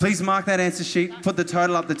 Please mark that answer sheet, put the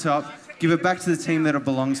total up the top, give it back to the team that it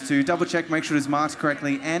belongs to, double check, make sure it is marked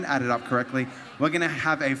correctly and added up correctly. We're going to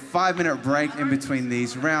have a 5-minute break in between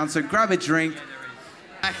these rounds, so grab a drink.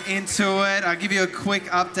 Back into it. I'll give you a quick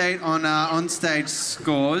update on on-stage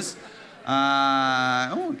scores.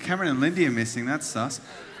 Cameron and Lindy are missing. That's sus.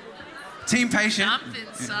 Team Patient.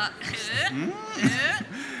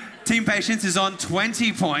 Team Patience is on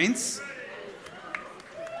 20 points.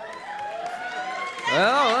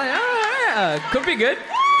 Well, yeah, could be good.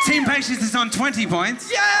 Team Patience is on 20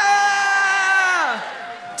 points. Yeah!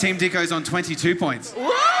 Team Dicko's on 22 points.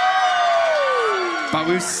 Woo! But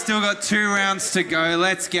we've still got 2 rounds to go.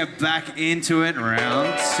 Let's get back into it.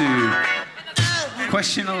 Round 2.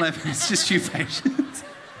 Question 11. It's just you, Patience.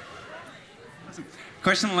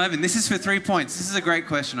 Question 11. This is for 3 points. This is a great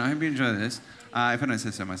question. I hope you enjoy this. If I don't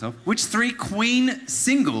say so myself. Which 3 Queen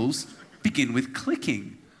singles begin with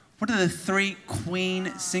clicking? What are the 3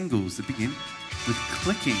 Queen singles that begin with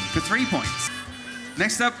clicking? For 3 points.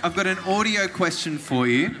 Next up, I've got an audio question for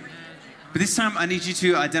you. But this time, I need you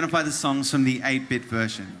to identify the songs from the 8-bit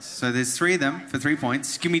versions. So there's 3 of them for 3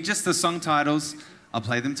 points. Give me just the song titles. I'll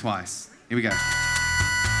play them twice. Here we go.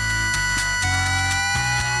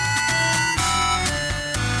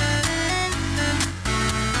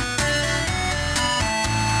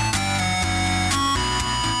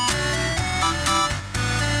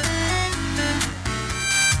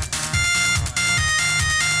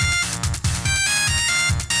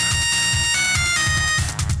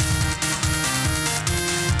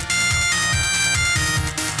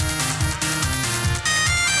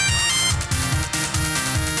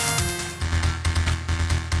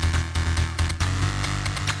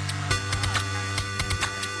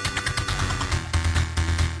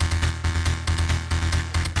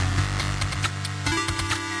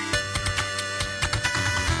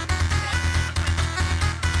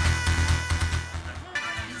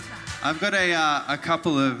 I've got a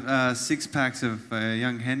couple of 6-packs of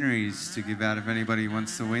Young Henrys to give out if anybody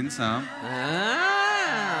wants to win some.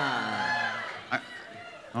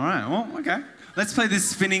 All right, well, okay. Let's play this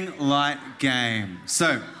spinning light game.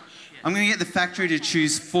 So, I'm going to get the factory to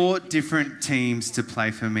choose 4 different teams to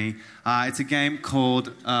play for me. It's a game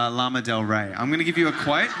called Lama Del Rey. I'm going to give you a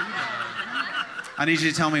quote. I need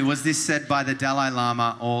you to tell me, was this said by the Dalai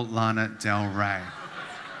Lama or Lana Del Rey?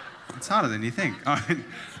 It's harder than you think. All right.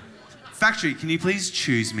 Factory, can you please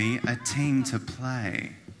choose me a team to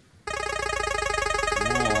play?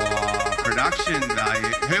 Oh, production value.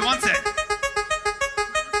 Who wants it?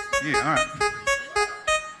 You, all right.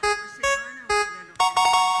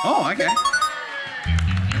 Oh, okay.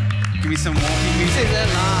 Give me some walking music. Is it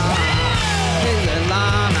Lana? Is it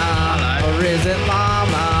Lana? Or is it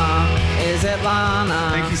Llama? Is it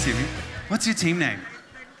Lana? Thank you, Simi. What's your team name?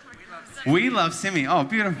 We love Simi. Oh,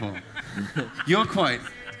 beautiful. Your quote.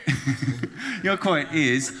 Your quote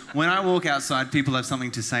is, when I walk outside, people have something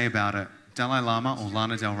to say about it. Dalai Lama or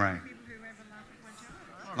Lana Del Rey?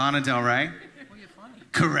 Lana Del Rey?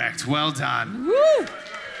 Correct. Well done. Woo!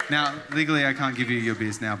 Now, legally, I can't give you your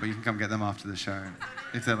beers now, but you can come get them after the show.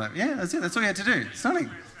 If they're like, yeah, that's it. That's all you had to do.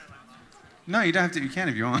 Stunning. No, you don't have to. You can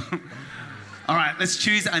if you want. All right, let's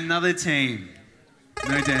choose another team.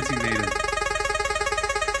 No dancing needed.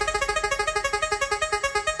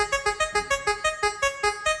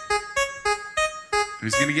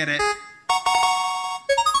 Who's going to get it?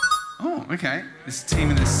 Oh, okay. This team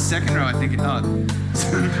in the second row, I think. What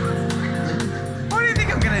do you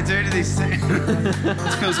think I'm going to do to these teams?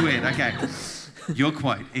 This feels weird. Okay. Your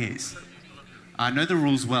quote is, I know the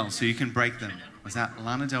rules well, so you can break them. Was that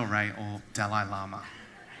Lana Del Rey or Dalai Lama?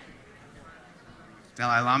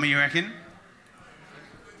 Dalai Lama, you reckon?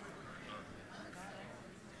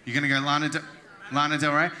 You're going to go Lana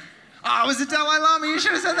Del Rey? Oh, was it Dalai Lama? You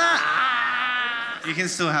should have said that. You can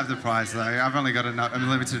still have the prize, though. I've only got a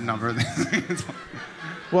limited number of these.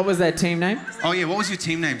 What was that team name? Oh, yeah, what was your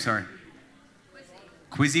team name, sorry?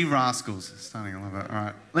 Quizzy Rascals. Starting a little bit. All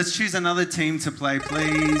right. Let's choose another team to play,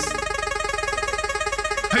 please.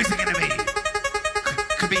 Who's it going to be?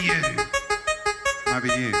 Could be you. Might be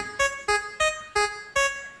you.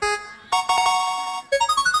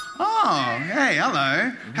 Oh, hey,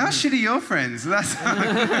 hello. How shit are your friends? That's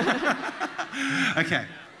okay.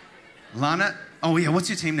 Lana. Oh, yeah, what's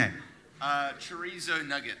your team name? Chorizo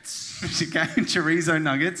Nuggets. Okay, Chorizo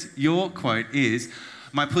Nuggets. Your quote is,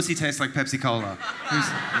 "My pussy tastes like Pepsi Cola."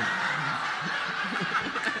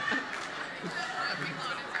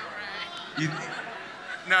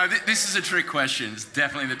 No, this is a trick question. It's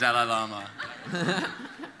definitely the Dalai Lama.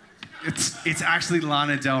 It's actually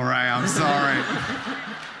Lana Del Rey. I'm sorry.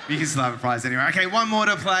 You can still have a prize anyway. Okay, one more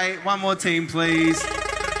to play. One more team, please.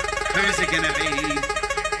 Who's it gonna be?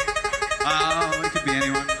 Oh, it could be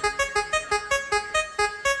anyone.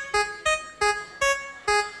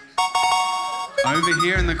 Over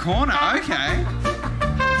here in the corner. Okay.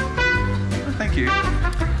 Well, thank you.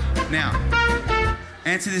 Now,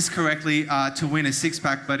 answer this correctly to win a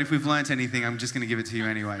six-pack, but if we've learnt anything, I'm just going to give it to you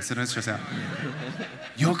anyway, so don't stress out.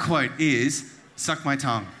 Your quote is, "Suck my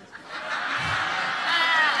tongue."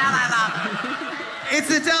 Dalai Lama. It's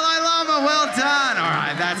the Dalai Lama. Well done. All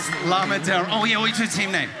right, that's Lama Del... Oh, yeah, what's your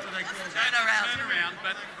team name? Turnaround,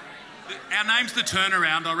 but our name's the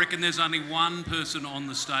Turnaround. I reckon there's only one person on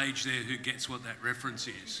the stage there who gets what that reference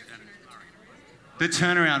is. The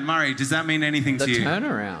Turnaround. Murray, does that mean anything to you? The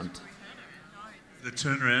Turnaround. The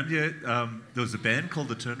Turnaround, yeah. There was a band called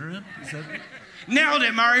The Turnaround. Is that it? Nailed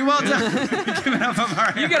it, Murray. Well done. Give it up for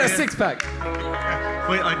Murray. You got a six-pack.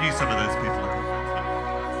 Wait, I knew some of those people.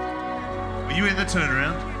 Were you in The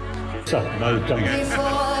Turnaround? No, don't.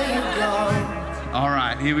 All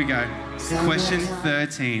right, here we go. Question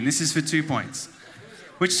 13. This is for 2 points.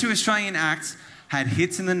 Which two Australian acts had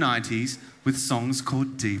hits in the 90s with songs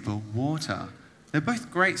called Deeper Water? They're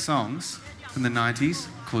both great songs from the 90s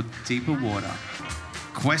called Deeper Water.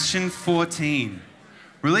 Question 14.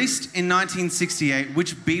 Released in 1968,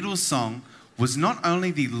 which Beatles song was not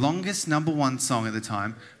only the longest #1 song at the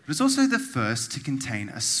time, but it's also the first to contain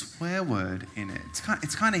a swear word in it?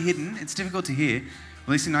 It's kind of hidden. It's difficult to hear.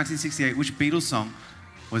 Released in 1968, which Beatles song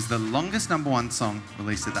was the longest #1 song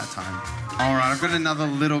released at that time? All right, I've got another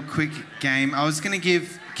little quick game. I was going to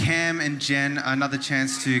give Cam and Jen another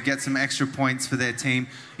chance to get some extra points for their team.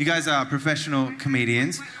 You guys are professional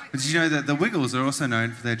comedians, but did you know that the Wiggles are also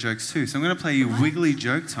known for their jokes too? So I'm going to play you Wiggly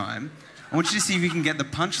Joke Time. I want you to see if you can get the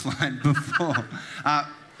punchline before.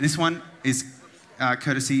 This one is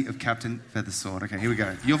courtesy of Captain Feathersword. Okay, here we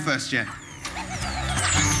go. You're first, Jen.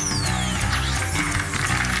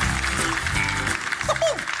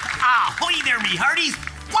 Ahoy there, me hearties.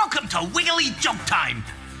 Welcome to Wiggly Joke Time.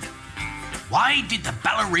 Why did the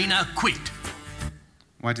ballerina quit?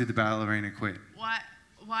 Why did the ballerina quit? Why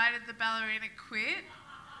did the ballerina quit?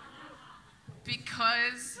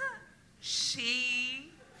 Because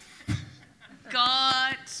she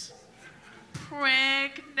got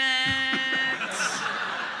pregnant.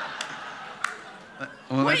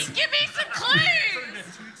 Wait, give me some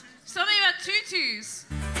clues. Something about tutus.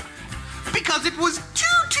 Because it was too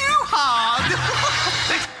hard.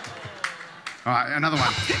 All right, another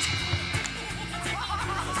one.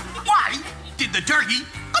 Why did the turkey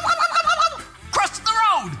cross the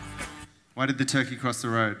road? Why did the turkey cross the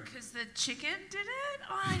road? Because the chicken did it?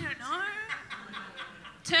 Oh, I don't know.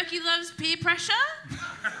 Turkey loves peer pressure?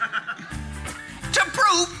 To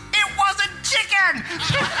prove it wasn't chicken.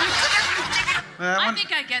 I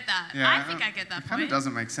think I get that. Yeah, I think I get that It kind of point.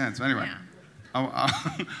 doesn't make sense. But anyway,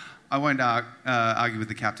 I won't argue with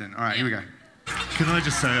the captain. All right, here we go. Can I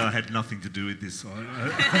just say I had nothing to do with this?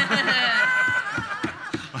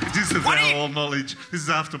 I disavow all knowledge. This is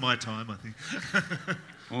after my time, I think.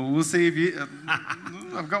 Well, we'll see if you...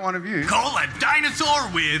 I've got one of you. Call a dinosaur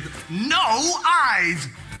with no eyes.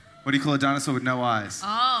 What do you call a dinosaur with no eyes?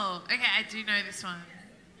 Oh, okay, I do know this one.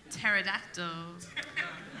 Pterodactyl.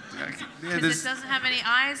 Because it doesn't have any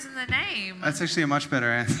eyes in the name. That's actually a much better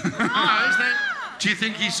answer. Do you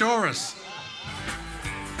think he saw us?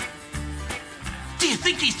 Do you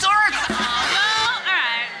think he saw us? Oh, well, all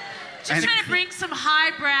right. Just trying to bring some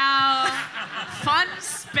highbrow, fun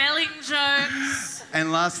spelling jokes.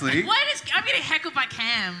 And lastly... I'm getting heckled by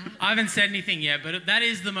Cam. I haven't said anything yet, but that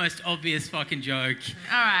is the most obvious fucking joke.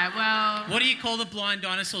 All right, well... What do you call the blind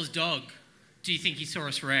dinosaur's dog? Do you think he saw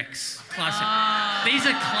us Rex? Classic. Oh. These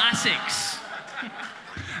are classics.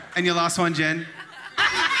 And your last one, Jen?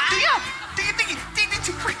 Do you think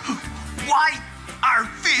why are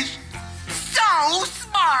fish so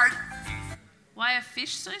smart? Why are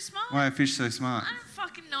fish so smart? Why are fish so smart? I don't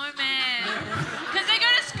fucking know, man. Because they go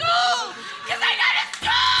to school. Because they go to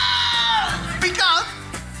school. Because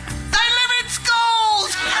they live in schools.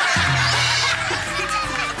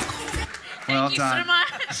 Well Thank you done. so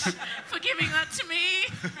much for giving that to me.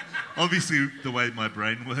 Obviously, the way my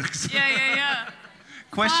brain works. Yeah.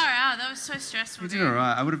 Question- Far out. That was so stressful. You did dude. all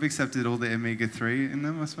right. I would have accepted all the omega-3 in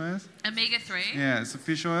them, I suppose. Omega-3? Yeah, it's a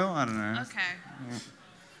fish oil. I don't know. Okay.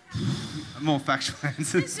 More factual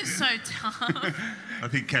answers. This is so tough. I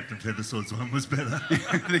think Captain Feathersword's one was better.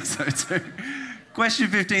 I think so too. Question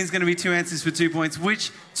 15 is going to be 2 answers for 2 points.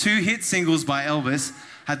 Which 2 hit singles by Elvis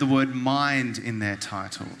had the word mind in their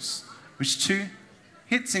titles? Which 2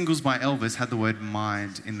 hit singles by Elvis had the word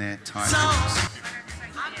mind in their titles?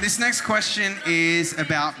 This next question is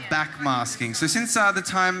about backmasking. So since the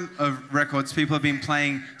time of records, people have been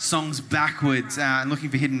playing songs backwards and looking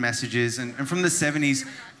for hidden messages. And from the 70s,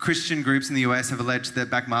 Christian groups in the US have alleged that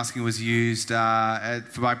backmasking was used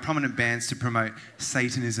by prominent bands to promote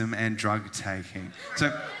Satanism and drug taking. So,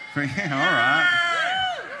 all right.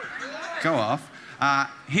 Go off.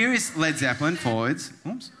 Here is Led Zeppelin, forwards.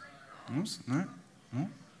 Oops, no. Oh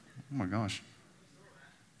my gosh.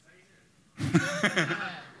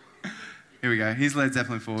 Here we go. Here's Led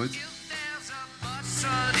Zeppelin, forwards.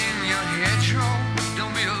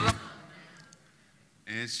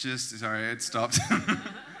 It's just, sorry, it stopped.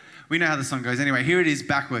 We know how the song goes. Anyway, here it is,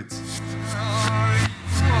 backwards.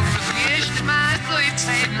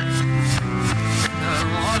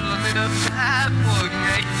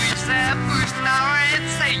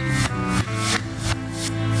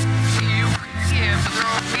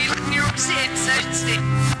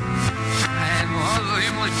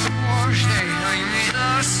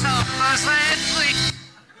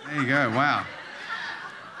 There you go, wow.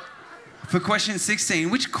 For question 16,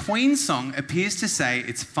 which Queen song appears to say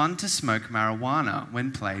it's fun to smoke marijuana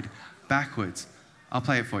when played backwards? I'll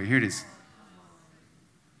play it for you. Here it is.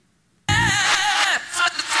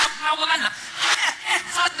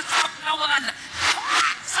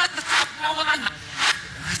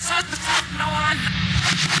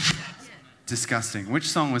 Disgusting. Which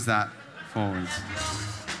song was that? Forwards.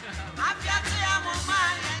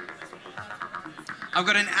 I've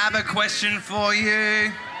got an ABBA question for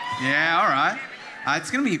you. Yeah, all right.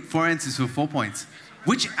 It's going to be 4 answers for 4 points.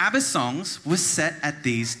 Which ABBA songs were set at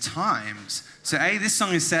these times? So A, this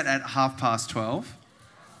song is set at 12:30.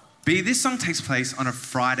 B, this song takes place on a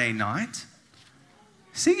Friday night.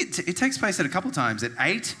 C, it takes place at a couple times, at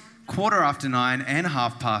 8, 9:15, and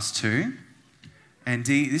 2:30. And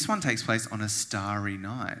D, this one takes place on a starry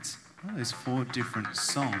night. Oh, there's 4 different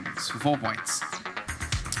songs for 4 points.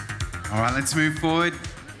 All right, let's move forward.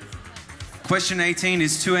 Question 18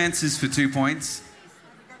 is 2 answers for 2 points.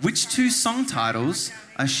 Which 2 song titles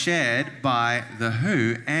are shared by The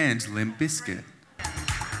Who and Limp Bizkit?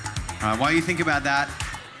 All right, while you think about that,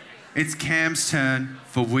 it's Cam's turn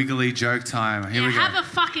for Wiggly Joke Time. Here we go. Have a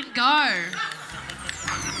fucking go.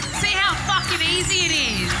 See how fucking easy it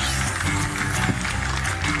is.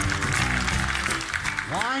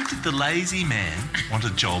 Why did the lazy man want a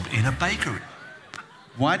job in a bakery?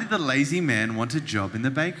 Why did the lazy man want a job in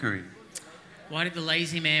the bakery? Why did the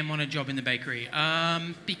lazy man want a job in the bakery?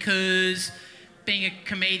 Because being a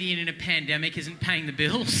comedian in a pandemic isn't paying the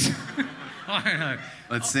bills. I don't know.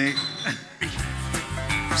 Let's see.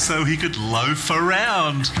 So he could loaf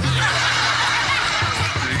around.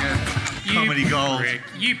 Comedy gold.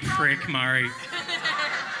 You prick, Murray.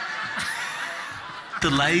 The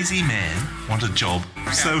lazy man wanted a job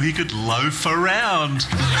so he could loaf around.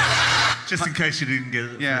 Just in case you didn't get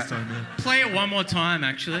it the first time. Yeah. Play it one more time,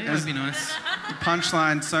 actually. That would be nice. The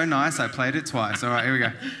punchline so nice, I played it twice. All right, here we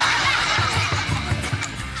go.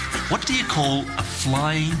 What do you call a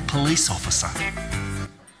flying police officer?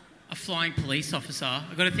 A flying police officer.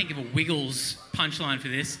 I've got to think of a Wiggles punchline for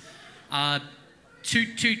this.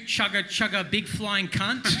 Toot toot chugga chugga big flying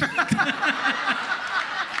cunt.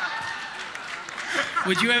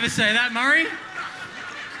 Would you ever say that, Murray?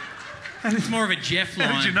 It's more of a Jeff line.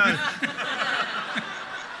 How did you know?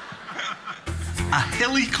 A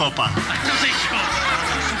helicopter.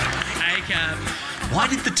 Hey, Cap. Why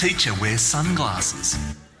did the teacher wear sunglasses?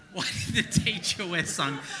 Why did the teacher wear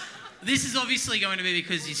sunglasses? This is obviously going to be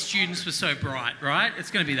because his students were so bright, right? It's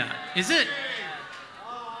going to be that. Is it?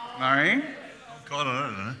 Murray? God, I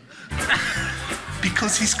don't know.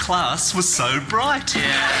 Because his class was so bright.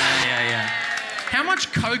 Yeah. How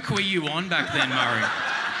much coke were you on back then, Murray?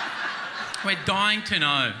 We're dying to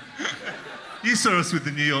know. You saw us with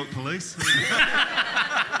the New York police.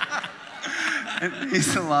 And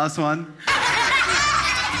here's the last one.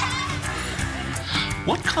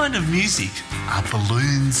 What kind of music are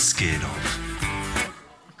balloons scared of?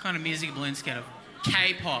 kind of music balloon scatter?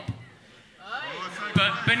 K-pop.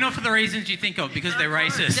 But not for the reasons you think of, because they're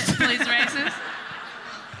racist. Please, racist.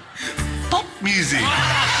 Pop music.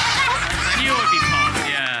 You would be pop,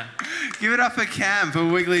 yeah. Give it up for Cam for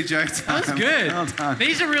Wiggly Joke Time. That's good. Well done.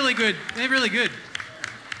 These are really good. They're really good.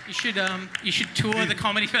 You should tour the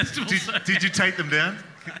comedy festival. Did you take them down?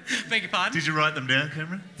 Beg your pardon? Did you write them down,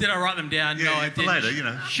 Cameron? Did I write them down? Yeah, no, I for didn't. later, you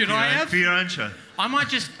know. Should for your I own- have? For your own show. I might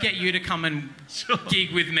just get you to come and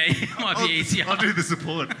gig with me. It might be easier. I'll do the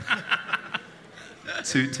support.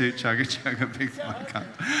 Toot toot chugga chugga big flying cunt.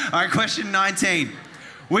 All right, question 19.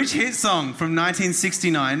 Which hit song from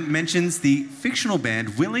 1969 mentions the fictional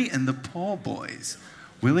band Willie and the Poor Boys?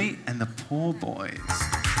 Willie and the Poor Boys.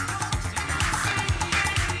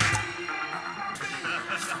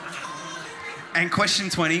 And question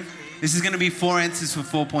 20. This is going to be 4 answers for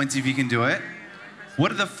 4 points if you can do it. What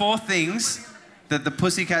are the 4 things that the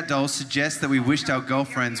Pussycat Dolls suggest that we wished our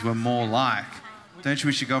girlfriends were more like? Don't you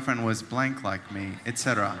wish your girlfriend was blank like me,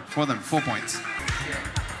 etc. For them, 4 points.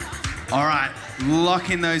 All right, lock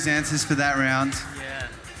in those answers for that round. Yeah.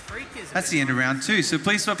 That's the end of round 2, so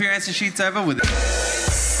please swap your answer sheets over with it.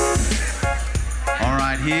 All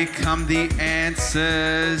right, here come the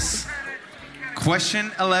answers.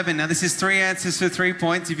 Question 11. Now, this is 3 answers for 3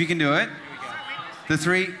 points, if you can do it. The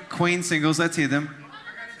 3 Queen singles, let's hear them.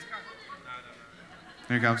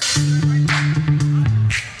 Here it comes.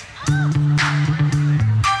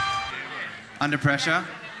 Under Pressure.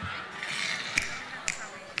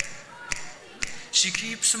 She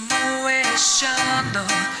keeps motion.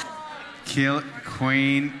 Kill,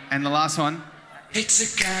 Queen. And the last one. It's a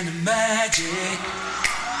kind of magic.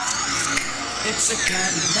 It's a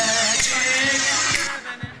kind of magic.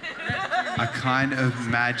 A kind of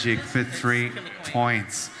magic for 3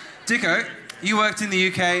 points. Dicko, you worked in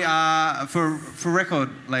the UK for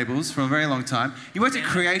record labels for a very long time. You worked at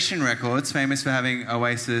Creation Records, famous for having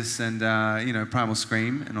Oasis and Primal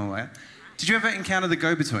Scream and all that. Did you ever encounter the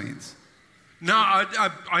Go-Betweens? No,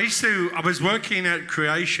 I was working at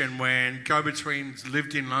Creation when Go-Betweens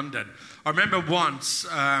lived in London. I remember once,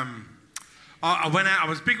 I went out,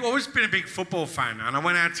 always been a big football fan, and I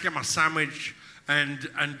went out to get my sandwich and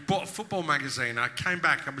bought a football magazine. I came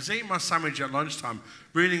back, I was eating my sandwich at lunchtime,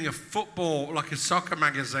 reading a soccer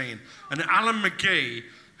magazine, and Alan McGee,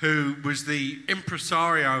 who was the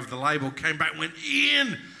impresario of the label, came back and went,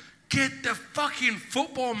 "Ian, get the fucking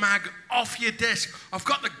football mag off your desk. I've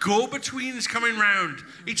got the Go-Betweens coming round.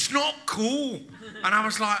 It's not cool." And I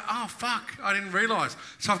was like, oh, fuck, I didn't realise.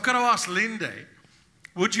 So I've got to ask Lindy,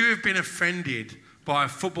 would you have been offended by a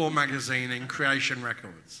football magazine in Creation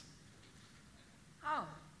Records? Oh.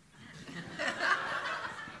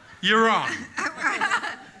 You're wrong.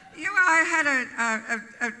 I had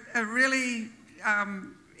a really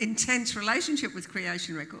intense relationship with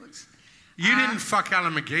Creation Records. You didn't fuck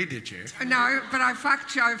Alan McGee, did you? No, but I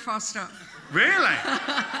fucked Joe Foster. Really?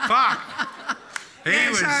 Fuck.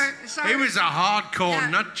 He was a hardcore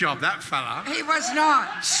nut job, that fella. He was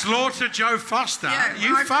not. Slaughter Joe Foster. Yeah,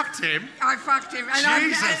 you fucked him. I fucked him.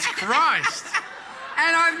 Jesus Christ.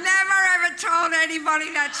 And I've never ever told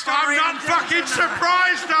anybody that story. I'm not fucking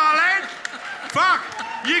surprised, darling. Fuck.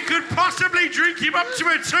 You could possibly drink him up to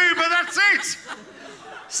a 2, but that's it.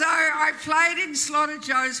 So I played in Slaughter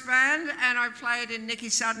Joe's band and I played in Nicky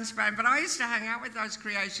Sutton's band, but I used to hang out with those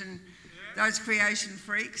creation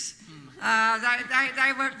freaks.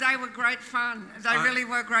 They were great fun. They really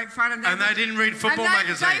were great fun. And they didn't read football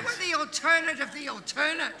magazines. They were the alternate of the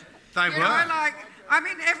alternate. They were.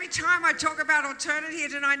 Every time I talk about alternate here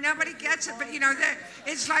tonight, nobody gets it, but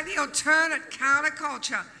it's like the alternate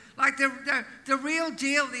counterculture, like the real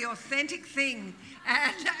deal, the authentic thing.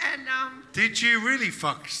 And Did you really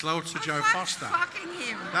fuck Slaughter Joe Foster? Fucking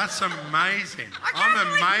him. That's amazing. I'm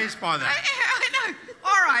amazed by that. I know.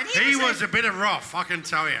 All right. He was a bit of rough, I can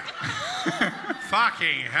tell you.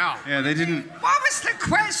 Fucking hell. Yeah, they didn't. What was the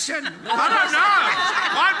question? I don't know.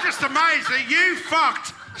 I'm just amazed that you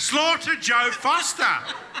fucked Slaughter Joe Foster.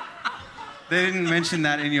 They didn't mention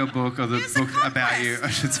that in your book, or the book about you,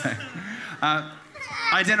 I should say.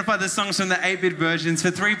 Identify the songs from the 8-bit versions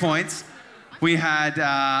for 3 points. We had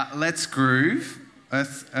Let's Groove,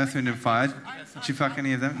 Earth, Wind and Fire. Did you fuck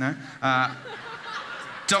any of them? No.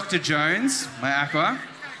 Dr. Jones by Aqua.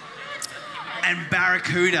 And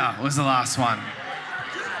Barracuda was the last one.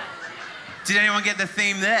 Did anyone get the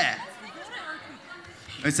theme there?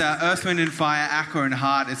 It's Earth, Wind and Fire, Aqua and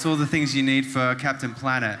Heart. It's all the things you need for Captain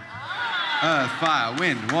Planet. Earth, Fire,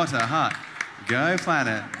 Wind, Water, Heart. Go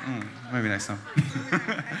Planet. Maybe next time.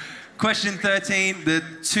 Question 13, the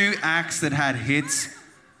 2 acts that had hits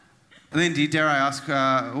Lindy, dare I ask,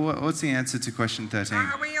 what's the answer to question 13?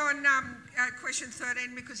 Are we on question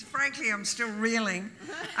 13? Because frankly, I'm still reeling.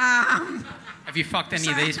 Have you fucked any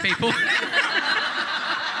of these people?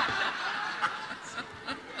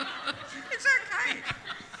 It's okay.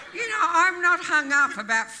 You know, I'm not hung up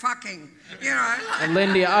about fucking. You know. And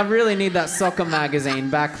Lindy, I really need that soccer magazine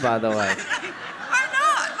back, by the way. I'm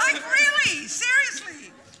not. Like, really?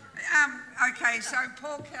 Seriously? Okay, so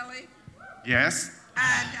Paul Kelly. Yes?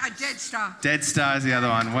 And Dead Star. Dead Star is the other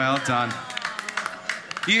one. Well done.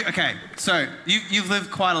 So you've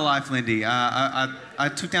lived quite a life, Lindy. I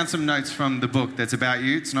took down some notes from the book that's about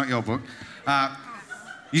you. It's not your book.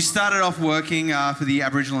 You started off working for the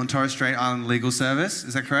Aboriginal and Torres Strait Island Legal Service.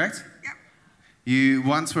 Is that correct? Yep. You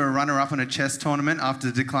once were a runner-up on a chess tournament after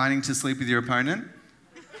declining to sleep with your opponent.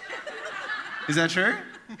 Is that true?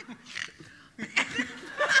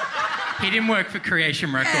 He didn't work for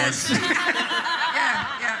Creation Records.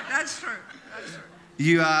 Yeah, that's true.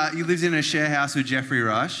 You lived in a share house with Jeffrey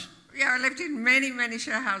Rush. Yeah, I lived in many, many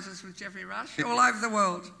share houses with Jeffrey Rush all over the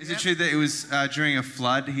world. Is it true that it was during a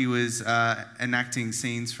flood he was enacting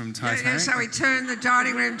scenes from Titanic? Yeah, so he turned the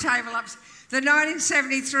dining room table up. The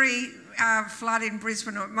 1973 flood in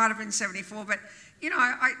Brisbane, or it might have been 74, but, you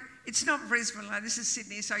know, it's not Brisbane, like, this is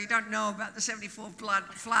Sydney, so you don't know about the 74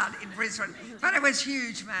 flood in Brisbane. But it was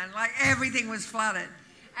huge, man. Like, everything was flooded.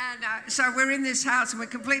 And so we're in this house and we're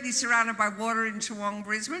completely surrounded by water in Toowong,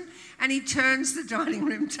 Brisbane. And he turns the dining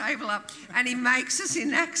room table up and he makes us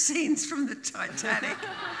enact scenes from the Titanic.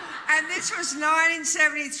 And this was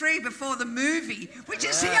 1973 before the movie, which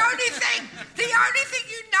is the only thing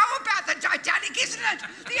you know about the Titanic, isn't it?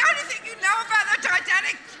 The only thing you know about the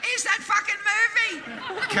Titanic is that fucking movie.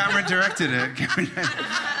 Cameron directed it.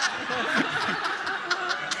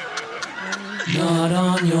 Not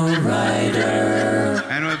on your rider.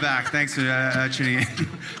 And we're back. Thanks for tuning in.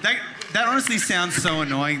 That honestly sounds so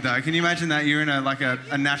annoying, though. Can you imagine that you're in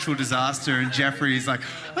a natural disaster and Jeffrey's like,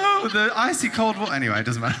 oh, the icy cold water. Anyway, it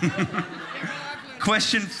doesn't matter.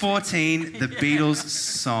 Question 14, the Beatles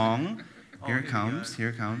song. Here it comes.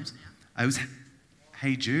 It was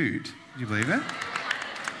Hey Jude. Do you believe it?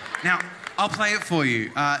 Now, I'll play it for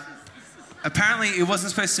you. Apparently, it wasn't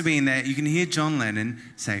supposed to be in there. You can hear John Lennon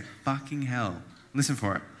say, fucking hell. Listen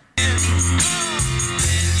for it.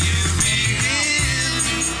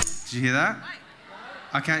 Did you hear that?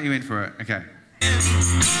 I'll count you in for it. Okay.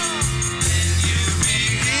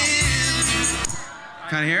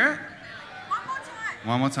 Can't hear it?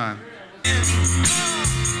 One more time.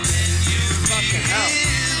 Fucking hell.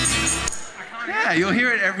 Yeah, you'll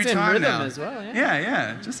hear it every It's in time rhythm now. as well, yeah.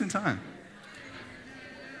 Yeah, just in time.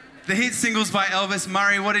 The hit singles by Elvis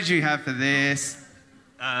Murray. What did you have for this?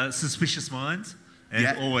 Suspicious Minds and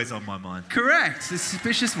Always on My Mind. Correct.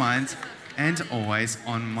 Suspicious Minds and Always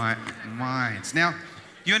on My Mind. Now,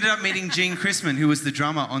 you ended up meeting Gene Chrisman, who was the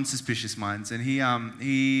drummer on Suspicious Minds, and he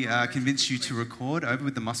convinced you to record over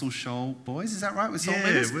with the Muscle Shoals boys. Is that right? With Soul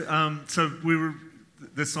Movers? So we were...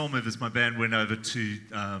 The Soul Movers, my band, went over to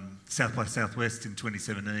South by Southwest in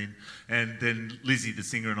 2017, and then Lizzie, the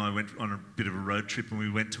singer, and I went on a bit of a road trip, and we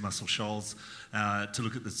went to Muscle Shoals to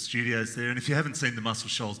look at the studios there. And if you haven't seen the Muscle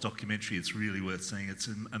Shoals documentary, it's really worth seeing. It's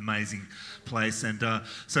an amazing place. And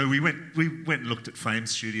so we went and looked at Fame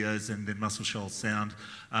Studios and then Muscle Shoals Sound,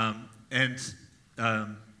 but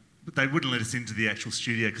they wouldn't let us into the actual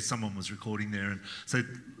studio because someone was recording there, and so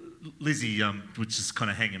Lizzie was just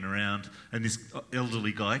kind of hanging around, and this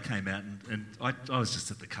elderly guy came out, and I was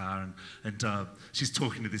just at the car, and she's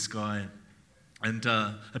talking to this guy, and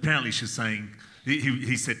apparently she was saying,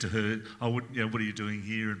 he said to her, what are you doing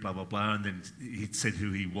here, and blah, blah, blah, and then he said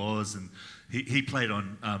who he was, and he played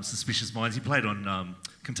on Suspicious Minds, he played on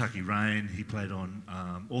Kentucky Rain, he played on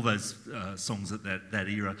all those songs at that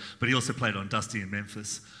era, but he also played on Dusty in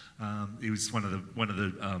Memphis. He was one of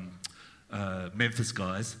the Memphis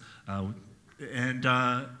guys, and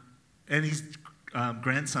his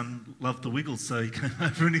grandson loved the Wiggles, so he came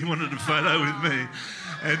over and he wanted a photo with me,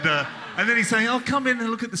 and then he's saying, "Oh, come in and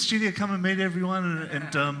look at the studio, come and meet everyone,"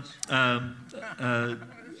 and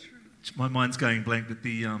my mind's going blank, but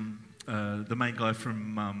the main guy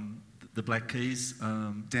from the Black Keys,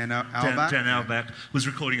 Dan Auerbach, was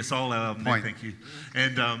recording a solo album. There, thank you,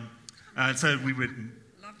 and so we went and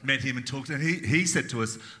met him and talked, and he said to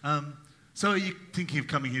us, so are you thinking of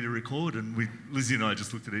coming here to record? And Lizzie and I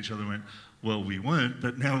just looked at each other and went, well, we weren't,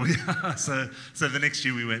 but now we are. So the next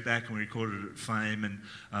year we went back and we recorded at Fame and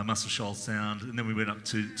Muscle Shoals Sound, and then we went up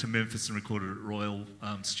to Memphis and recorded at Royal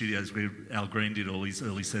Studios, where Al Green did all his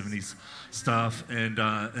early 70s stuff, and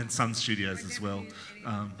Sun Studios as well.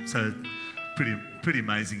 So pretty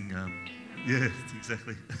amazing Yeah,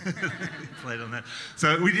 exactly. He played on that.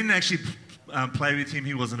 So we didn't actually play with him.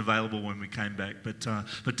 He wasn't available when we came back.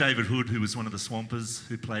 But David Hood, who was one of the Swampers,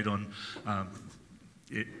 who played on,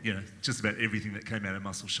 just about everything that came out of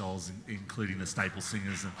Muscle Shoals, including the Staple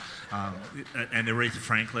Singers and Aretha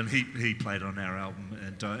Franklin. He played on our album,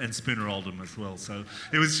 and Spooner Oldham as well. So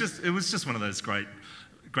it was just one of those great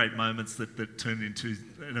moments that turned into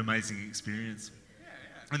an amazing experience.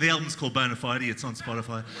 And the album's called Bonafide. It's on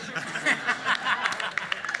Spotify.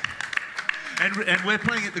 and we're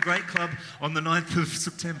playing at the Great Club on the 9th of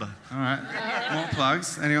September. All right. More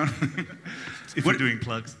plugs? Anyone? If we're doing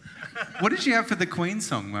plugs. What did you have for the Queen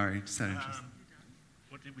song, Murray? Just out of interest.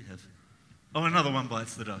 What did we have? Oh, Another One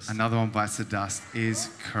Bites the Dust. Another One Bites the Dust is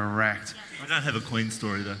correct. I don't have a Queen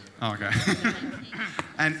story, though. Oh, okay.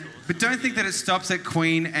 But don't think that it stops at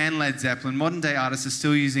Queen and Led Zeppelin. Modern day artists are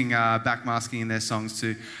still using backmasking in their songs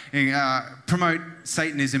to promote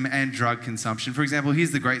Satanism and drug consumption. For example,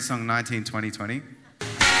 here's the great song 192020. My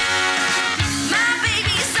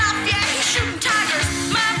baby's up, yeah, he's shooting tigers.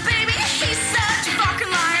 My baby, he's such a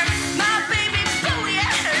fucking liar. My baby, bully,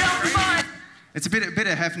 yeah, It's a bit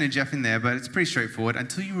of Heffin and Jeff in there, but it's pretty straightforward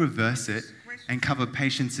until you reverse it and cover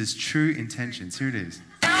Patience's true intentions. Here it is.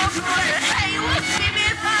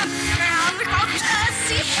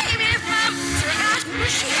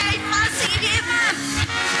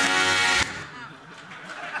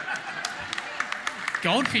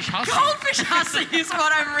 Goldfish Hussy. Goldfish Hussy is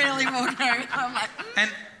what I'm really wondering. I'm like, And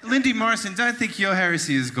Lindy Morrison, don't think your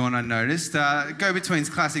heresy has gone unnoticed. Go-Between's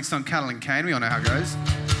classic song Cattle and Cane, we all know how it goes.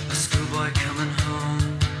 A schoolboy coming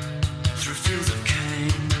home through fields of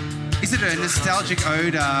cane. Is it a nostalgic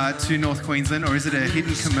ode to North Queensland, or is it a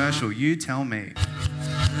hidden commercial? You tell me.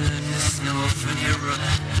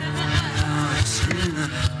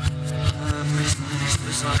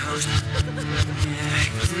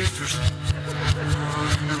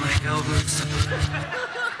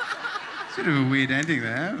 Sort of a weird ending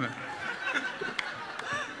there, but...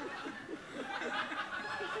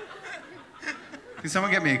 Can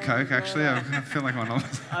someone get me a Coke, actually? I feel like I'm on.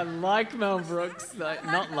 I like Mel Brooks,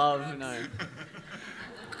 not Love, no.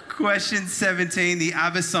 Question 17, the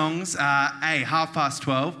ABBA songs, A,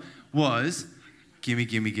 12:30, was Gimme,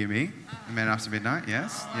 Gimme, Gimme, The Man After Midnight,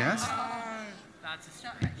 yes. That's a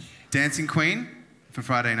stretch. Dancing Queen for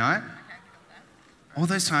Friday night. All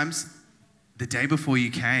those times, The Day Before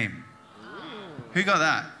You Came. Who got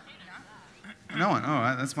that? No one. All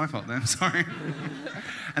right, that's my fault then. Sorry.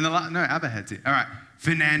 And no, ABBA had to. All right,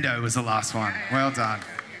 Fernando was the last one. Well done.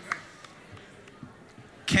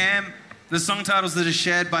 Cam, the song titles that are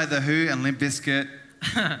shared by The Who and Limp Bizkit.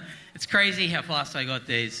 It's crazy how fast I got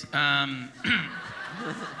these.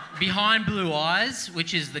 Behind Blue Eyes,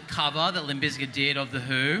 which is the cover that Limp Bizkit did of The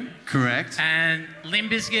Who. Correct. And Limp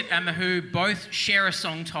Bizkit and The Who both share a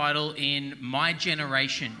song title in My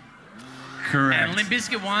Generation. Correct. And Limp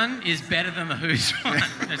Bizkit one is better than The Who's one.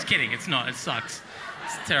 No, just kidding, it's not. It sucks.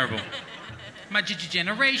 It's terrible. My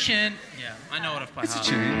Generation. Yeah, I know what I've played. It's a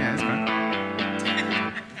tune, yeah, it's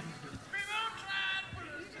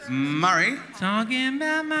great. Murray. Talking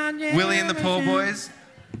about my generation. Willie and the Poor Boys.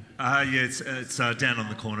 It's Down on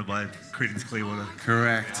the Corner by Creedence Clearwater.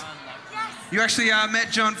 Correct. You actually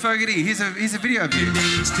met John Fogerty. Here's a video of you. To a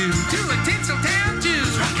Tinseltown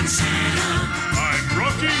Jews, rockin' Santa. I'm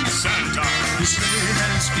rocking Santa. The sleigh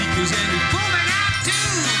has speakers and it's booming out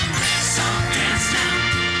tune. So dance now.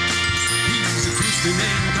 He's a Christian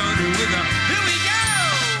and Connor with a here we go.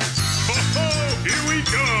 Ho ho, here we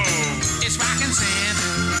go. It's rockin'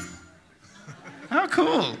 Santa. Oh,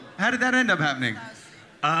 cool. How did that end up happening?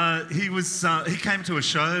 He came to a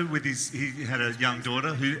show with he had a young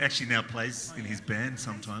daughter who actually now plays in his band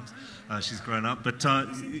sometimes. She's grown up, but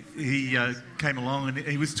he came along and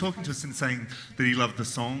he was talking to us and saying that he loved the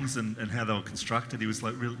songs and how they were constructed. He was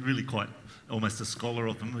like really quite almost a scholar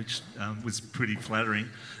of them, which was pretty flattering.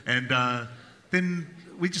 And then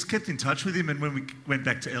we just kept in touch with him, and when we went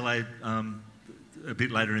back to LA a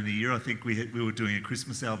bit later in the year, I think we were doing a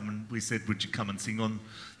Christmas album, and we said, would you come and sing on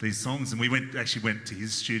these songs? And we went to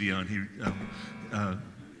his studio, and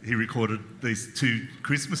he recorded these 2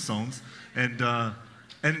 Christmas songs, and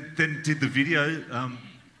then did the video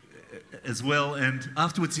as well. And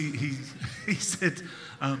afterwards he said,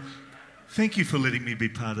 thank you for letting me be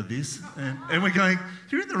part of this. And we're going,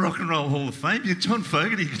 you're in the Rock and Roll Hall of Fame. You're John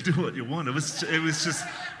Fogerty. You can do what you want. It was just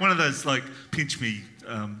one of those like pinch me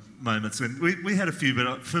moments. And we had a few,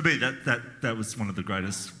 but for me that was one of the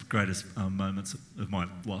greatest moments of my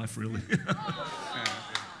life, really.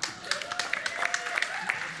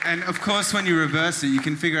 And of course, when you reverse it, you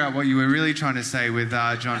can figure out what you were really trying to say with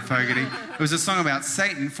John Fogerty. It was a song about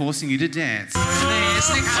Satan forcing you to dance.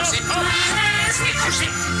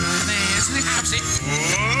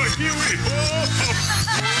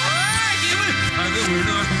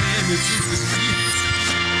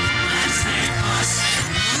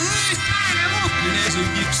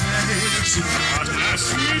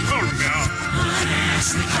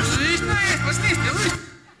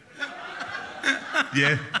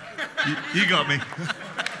 Yeah, you got me.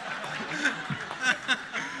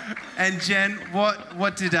 And Jen,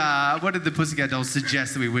 what did the Pussycat Dolls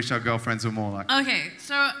suggest that we wish our girlfriends were more like? Okay,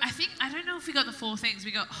 so I don't know if we got the 4 things.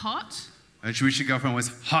 We got hot. And she wish your girlfriend was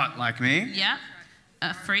hot like me. Yeah.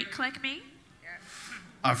 A freak like me.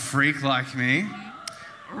 A freak like me.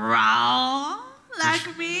 Raw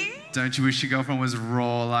like me. Don't you wish your girlfriend was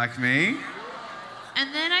raw like me?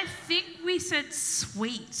 And then I think we said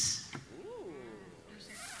sweet.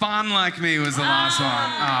 Fun like me was the last one.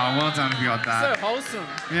 Oh, well done if you got that. So wholesome.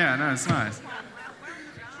 Yeah, no, it's nice.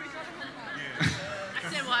 I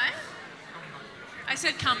said what? I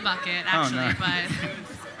said cum bucket, actually, no. but...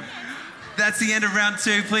 That's the end of round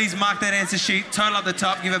 2. Please mark that answer sheet, total up the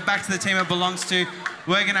top, give it back to the team it belongs to.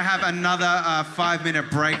 We're going to have another 5-minute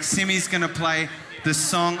break. Simi's going to play the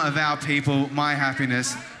song of our people, My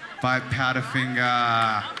Happiness, by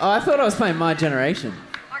Powderfinger. Oh, I thought I was playing My Generation.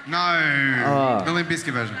 No, the Limp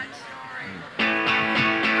Bizkit version.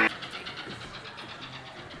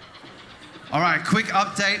 All right, quick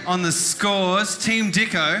update on the scores. Team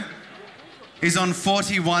Dicko is on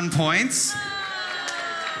 41 points.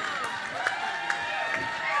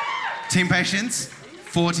 Team Patience,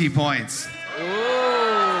 40 points.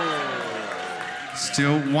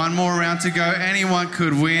 Still one more round to go. Anyone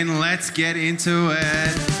could win. Let's get into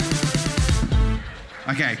it.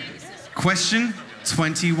 Okay, question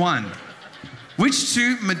 21. Which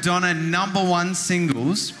 2 Madonna #1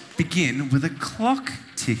 singles begin with a clock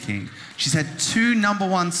ticking? She's had 2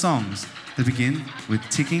 #1 songs that begin with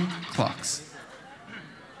ticking clocks.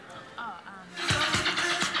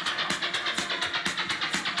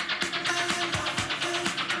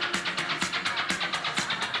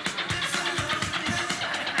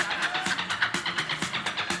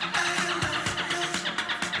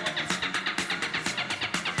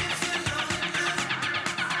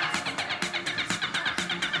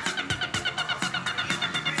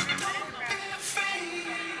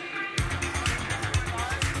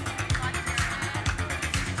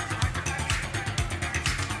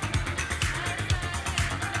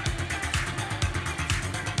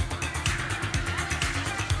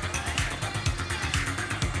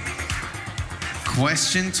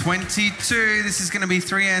 Question 22. This is going to be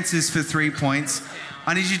 3 answers for 3 points.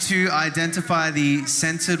 I need you to identify the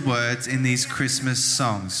censored words in these Christmas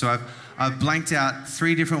songs. So I've blanked out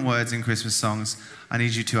 3 different words in Christmas songs. I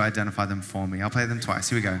need you to identify them for me. I'll play them twice.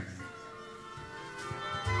 Here we go.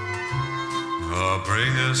 Oh,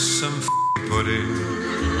 bring us some pudding.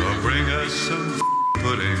 Oh, bring us some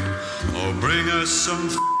pudding. Oh, bring us some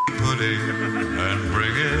pudding and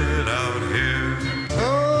bring it out here.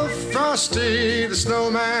 Oh, Frosty the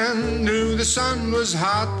snowman knew the sun was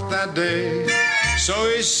hot that day. So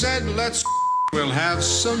he said, we'll have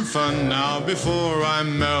some fun now before I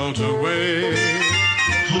melt away.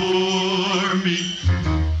 Pour me.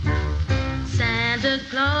 Santa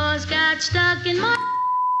Claus got stuck in my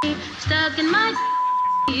stuck in my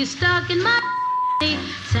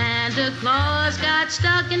Santa Claus got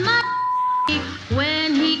stuck in my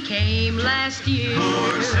when he came last year.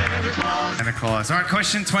 Santa Claus. All right,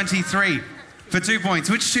 question 23. For 2 points,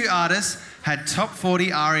 which 2 artists had top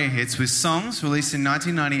 40 ARIA hits with songs released in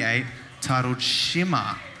 1998 titled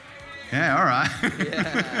Shimmer? Yeah, all right.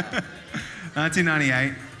 Yeah.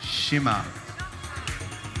 1998, Shimmer.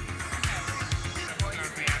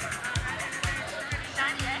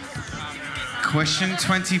 Question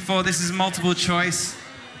 24. This is multiple choice.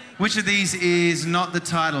 Which of these is not the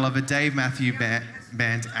title of a Dave Matthews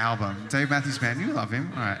Band album? Dave Matthews Band, you love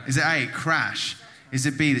him. All right. Is it A, Crash? Is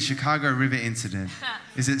it B, The Chicago River Incident?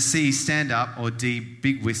 Is it C, Stand Up? Or D,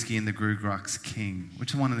 Big Whiskey and the Groogrux King?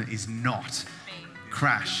 Which one of them is not?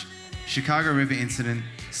 Crash, Chicago River Incident,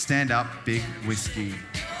 Stand Up, Big Whiskey.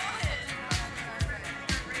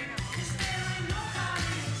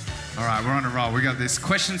 All right, we're on a roll. We got this.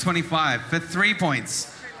 Question 25 for 3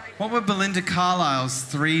 points. What were Belinda Carlisle's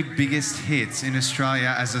 3 biggest hits in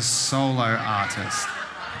Australia as a solo artist?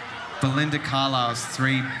 Belinda Carlisle's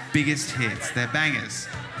 3 biggest hits. They're bangers.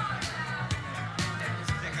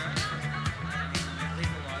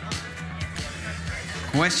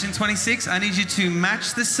 Question 26. I need you to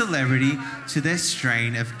match the celebrity to their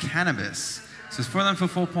strain of cannabis. So it's 4 of them for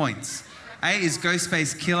 4 points. A is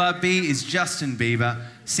Ghostface Killer, B is Justin Bieber,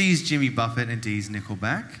 C is Jimmy Buffett, and D is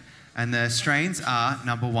Nickelback. And the strains are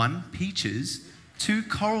number 1, Peaches, 2,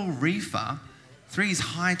 Coral Reefer, 3 is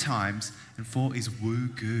High Times, and 4 is Woo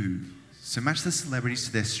Goo. So match the celebrities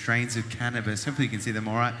to their strains of cannabis. Hopefully you can see them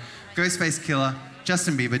all right. Ghostface Killer,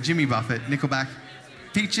 Justin Bieber, Jimmy Buffett, Nickelback,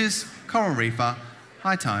 Peaches, Coral Reefer,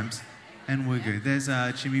 High Times, and Woo Goo. There's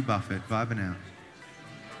Jimmy Buffett vibing out.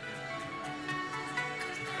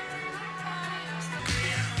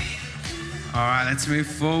 All right, let's move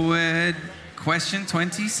forward. Question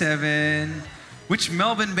 27. Which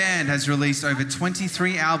Melbourne band has released over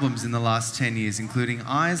 23 albums in the last 10 years, including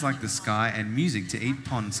Eyes Like the Sky and Music to Eat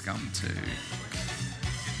Pond Scum To?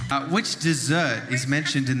 Which dessert is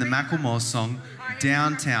mentioned in the Macklemore song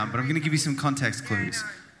Downtown? But I'm going to give you some context clues.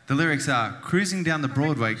 The lyrics are, cruising down the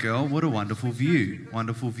Broadway, girl, what a wonderful view.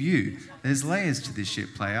 Wonderful view. There's layers to this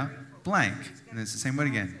shit, player. Blank. And it's the same word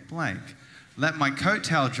again. Blank. Let my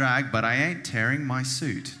coattail drag, but I ain't tearing my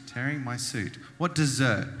suit. Tearing my suit. What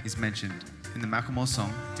dessert is mentioned in the Macklemore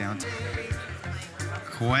song Downtown?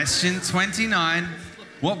 Question 29.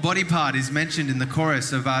 What body part is mentioned in the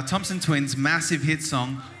chorus of Thompson Twins' massive hit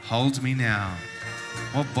song Hold Me Now?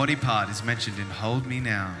 What body part is mentioned in Hold Me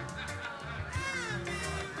Now?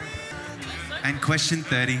 And question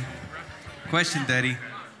 30. Question 30.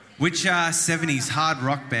 Which 70s hard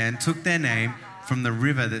rock band took their name from the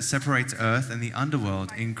river that separates Earth and the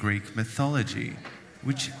underworld in Greek mythology?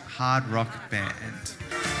 Which hard rock band?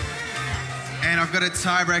 And I've got a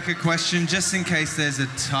tiebreaker question just in case there's a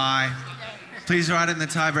tie. Please write it in the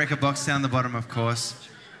tiebreaker box down the bottom, of course.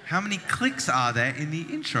 How many clicks are there in the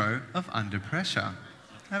intro of Under Pressure?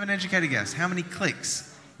 Have an educated guess. How many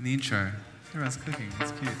clicks in the intro? Everyone's clicking.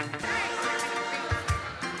 That's cute.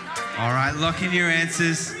 All right, lock in your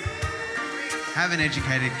answers. Have an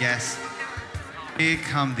educated guess. Here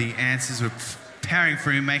come the answers. We're powering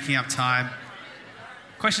through, making up time.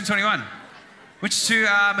 Question 21. Which 2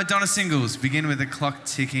 Madonna singles begin with the clock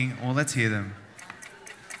ticking? Or let's hear them.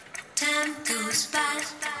 Time goes by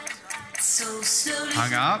so slowly.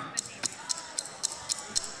 Hung Up.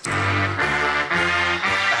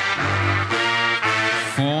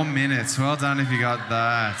 Four minutes. Well done if you got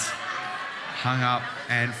that. Hung Up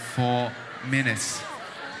and 4 minutes.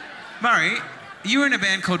 Murray, you were in a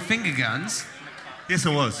band called Finger Guns. Yes,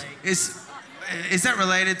 I was. Is that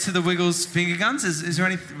related to the Wiggles' Finger Guns? Is there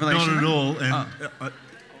any relation? Not at all. And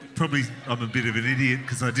probably I'm a bit of an idiot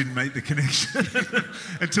because I didn't make the connection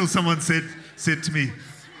until someone said to me,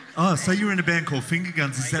 "Oh, so you were in a band called Finger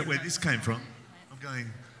Guns? Is that where this came from?" I'm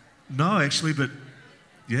going, "No, actually, but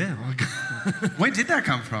yeah." Where did that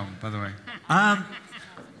come from, by the way?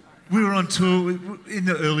 We were on tour in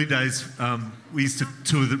the early days. We used to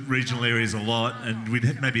tour the regional areas a lot, and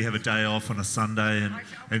we'd maybe have a day off on a Sunday, and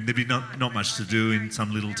there'd be not much to do in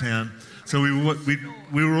some little town. So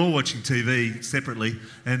we were all watching TV separately,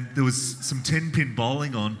 and there was some 10-pin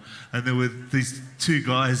bowling on, and there were these 2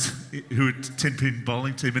 guys who were 10-pin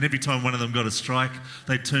bowling team, and every time one of them got a strike,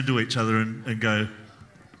 they'd turn to each other and go.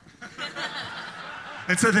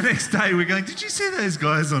 And so the next day we're going, "Did you see those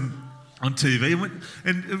guys on TV?"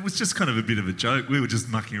 And it was just kind of a bit of a joke. We were just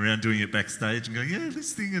mucking around doing it backstage and going, "Yeah,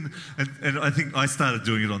 this thing." And I think I started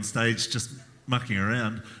doing it on stage, just mucking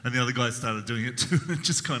around, and the other guys started doing it too, and it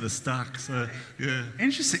just kind of stuck. So, yeah.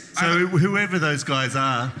 Interesting. So whoever those guys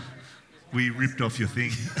are, we ripped off your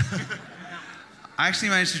thing. I actually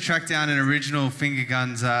managed to track down an original Finger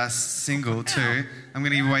Guns single too. I'm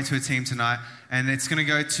going to give away to a team tonight, and it's going to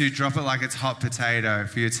go to Drop It Like It's Hot Potato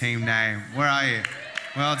for your team name. Where are you?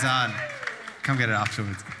 Well done. Come get it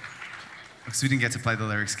afterwards. Because we didn't get to play the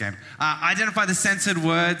lyrics game. Identify the censored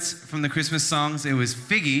words from the Christmas songs. It was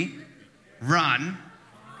Figgy, Run,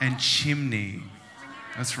 and Chimney.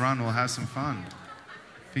 Let's run, we'll have some fun.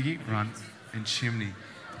 Figgy, Run, and Chimney.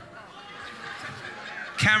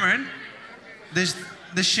 Cameron, there's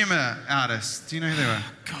the Shimmer artists. Do you know who they were?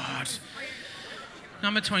 God.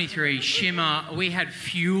 Number 23, Shimmer. We had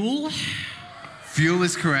Fuel. Fuel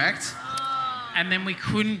is correct. And then we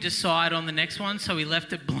couldn't decide on the next one, so we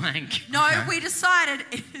left it blank. No, we decided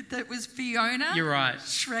that it was Fiona. You're right.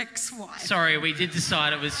 Shrek's wife. Sorry, we did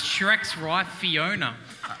decide it was Shrek's wife, Fiona,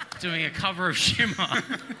 doing a cover of Shimmer.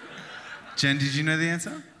 Jen, did you know the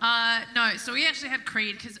answer? No, so we actually had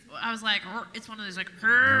Creed because I was like, it's one of those like, you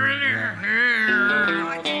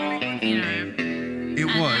know. It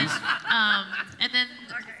was. And then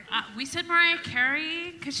we said Mariah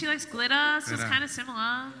Carey because she likes glitter, so it's kind of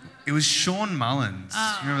similar. It was Sean Mullins.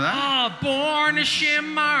 You remember that? Oh, born to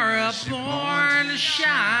shimmer, born to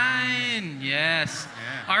shine. Yes.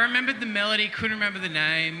 Yeah. I remembered the melody, couldn't remember the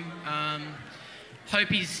name. Hope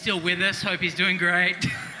he's still with us. Hope he's doing great.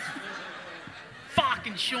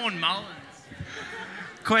 Fucking Sean Mullins.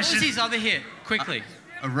 Question. What was his other hit? Quickly.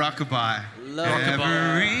 A rockabye.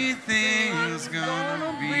 Rockabye. Everything's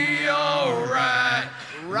gonna be alright.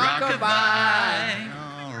 Rockabye.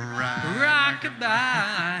 Alright.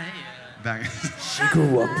 Rockabye. Bang. She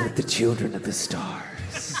grew up with the children of the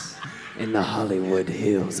stars in the Hollywood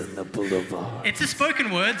Hills and the Boulevard. It's a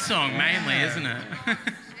spoken word song mainly, isn't it?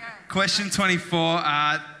 Question 24.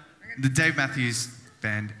 The Dave Matthews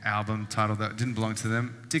Band album title that didn't belong to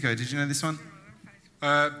them. Dicko, did you know this one?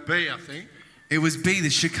 B, I think. It was B, the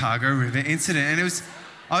Chicago River incident. And it was,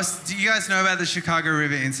 do you guys know about the Chicago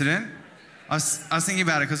River incident? I was thinking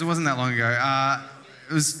about it because it wasn't that long ago.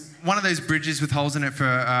 It was one of those bridges with holes in it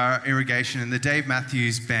for irrigation, and the Dave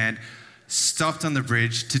Matthews Band stopped on the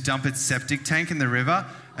bridge to dump its septic tank in the river,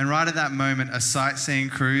 and right at that moment, a sightseeing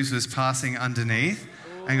cruise was passing underneath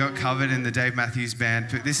and got covered in the Dave Matthews Band.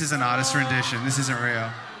 This is an artist rendition. This isn't real.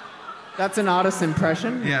 That's an artist's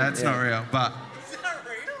impression? Yeah, that's not real, but... Is that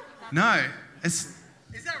real? No, it's...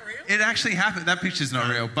 Is that real? It actually happened. That picture's not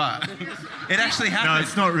real, but it actually happened. No,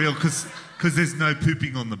 it's not real because there's no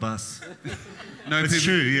pooping on the bus. No, it's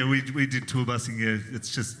true. Yeah, we did tour busing. Yeah,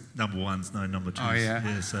 it's just number ones, no number twos. Oh yeah.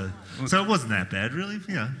 Yeah, so it wasn't that bad, really.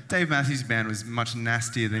 Yeah. Dave Matthews Band was much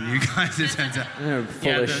nastier than you guys. It turns out. They're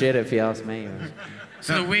full of shit, if you ask me.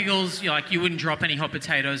 So the Wiggles, you wouldn't drop any hot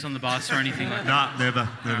potatoes on the bus or anything like that? No, never.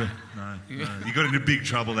 No. You got into big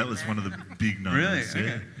trouble. That was one of the big numbers. Really?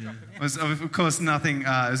 Okay. Yeah. Was, of course, nothing.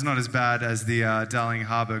 It was not as bad as the Darling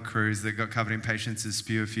Harbour cruise that got covered in Patience's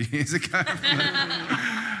spew a few years ago.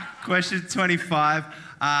 Question 25.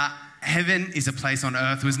 Heaven is a place on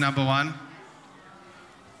earth was number one.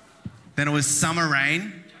 Then it was Summer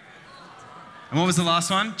Rain. And what was the last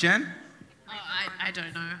one, Jen? I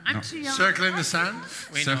don't know. I'm too young. Circle in the Sand.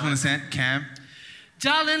 Circle in the Sand. Cam.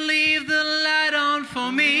 Darling, leave the light on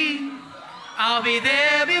for me. I'll be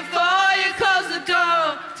there before you close the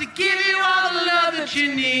door to give you all the love that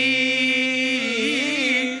you need.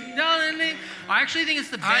 Darling, leave... I actually think it's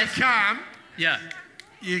the best. Hey, Cam. Yeah.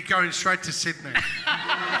 You're going straight to Sydney.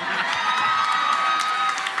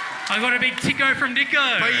 I got a big ticko from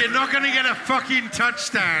Dicko. But you're not going to get a fucking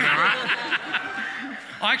touchdown, all right?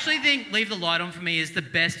 I actually think Leave the Light On for me is the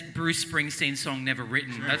best Bruce Springsteen song never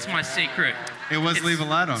written. That's my secret. It was Leave the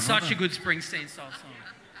Light On. Such a good Springsteen style song.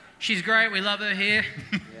 She's great. We love her here.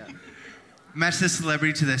 Match the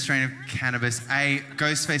celebrity to their strain of cannabis. A,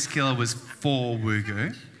 Ghostface Killer was 4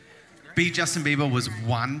 Wugu. B, Justin Bieber was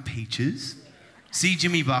 1 Peaches. C,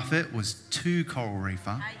 Jimmy Buffett was 2 Coral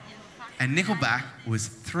Reefer. And Nickelback was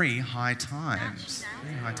 3 High Times.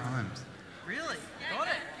 3 High Times. Really? Got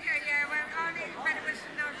it. Yeah, well, only, but it was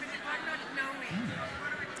not knowing.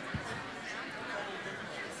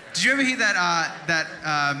 Did you ever hear that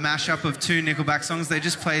mashup of 2 Nickelback songs? They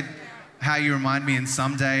just played How You Remind Me and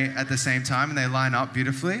Someday at the same time, and they line up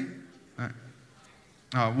beautifully.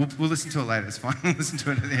 Oh, we'll listen to it later. It's fine. We'll listen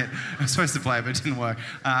to it at the end. I was supposed to play it, but it didn't work.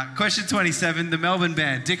 Question 27, the Melbourne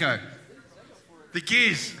band. Dicko. The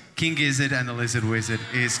Giz. King Gizzard and the Lizard Wizard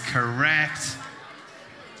is correct.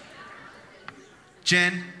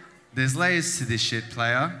 Jen, there's layers to this shit,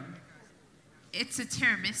 player. It's a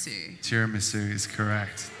tiramisu. Tiramisu is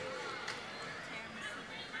correct.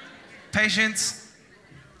 Patience,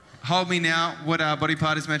 hold me now. What body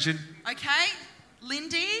part is mentioned? Okay,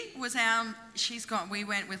 Lindy was we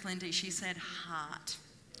went with Lindy. She said heart.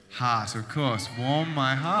 Heart, of course. Warm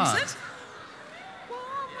my heart. Was it?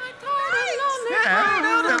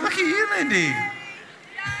 Yeah, look at you, Lindy.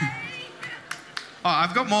 Oh,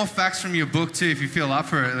 I've got more facts from your book too, if you feel up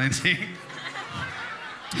for it, Lindy.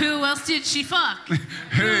 Who else did she fuck?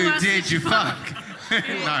 Who did you fuck?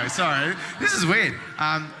 No, sorry. This is weird.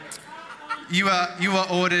 You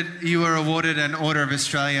were awarded an Order of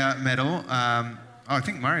Australia medal. I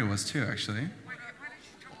think Murray was too, actually.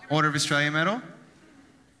 Order of Australia medal.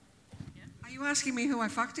 Are you asking me who I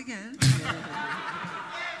fucked again?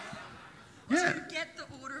 Yeah. To get the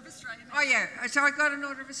Order of Australia medal. Oh, yeah. So I got an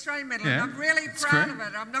Order of Australia medal, Yeah, and I'm really that's proud great.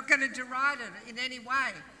 of it. I'm not going to deride it in any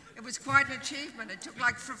way. It was quite an achievement. It took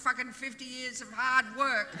like for fucking 50 years of hard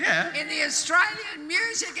work in the Australian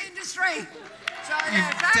music industry. So,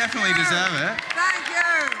 yeah, thank definitely you. deserve it. Thank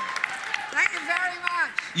you. Thank you very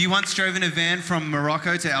much. You once drove in a van from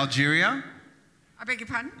Morocco to Algeria. I beg your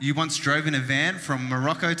pardon? You once drove in a van from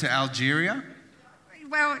Morocco to Algeria.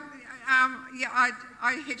 Well,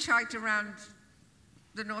 I hitchhiked around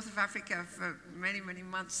the north of Africa for many, many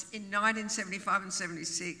months in 1975 and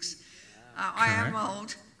 76. I am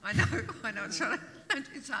old. I know.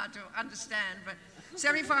 It's hard to understand, but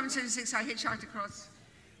 75 and 76, I hitchhiked across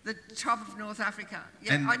the top of North Africa.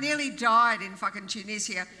 Yeah, And- I nearly died in fucking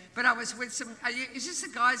Tunisia, but I was with some... is this the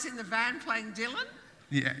guys in the van playing Dylan?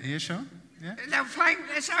 Yeah, sure. Yeah. They were playing...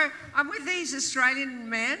 So I'm with these Australian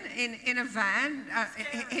men in a van,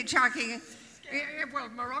 hitchhiking. Well,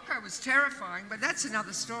 Morocco was terrifying, but that's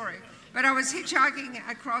another story. But I was hitchhiking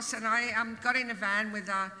across and I got in a van with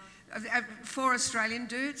 4 Australian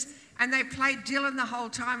dudes and they played Dylan the whole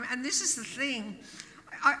time. And this is the thing.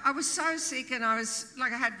 I was so sick and I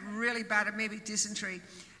had really bad amoebic dysentery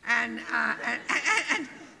and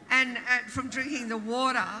from drinking the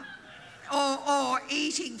water or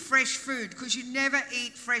eating fresh food, because you never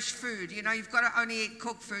eat fresh food. You know, you've got to only eat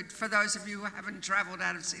cooked food for those of you who haven't travelled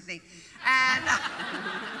out of Sydney. And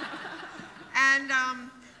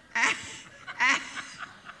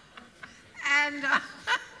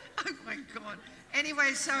oh my God.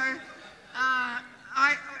 Anyway, so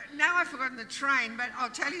now I've forgotten the train, but I'll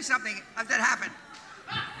tell you something that happened.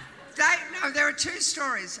 There are 2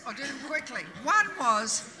 stories. I'll do them quickly. One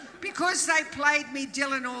was, because they played me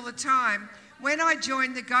Dylan all the time, when I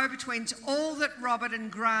joined the Go-Betweens, all that Robert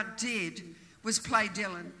and Grant did was play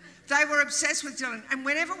Dylan. They were obsessed with Dylan. And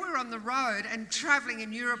whenever we were on the road and travelling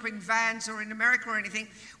in Europe in vans or in America or anything,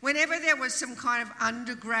 whenever there was some kind of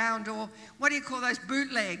underground or what do you call those,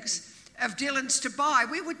 bootlegs of Dylan's to buy,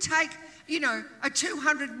 we would take, you know, a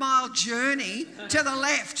 200-mile journey to the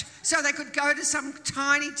left so they could go to some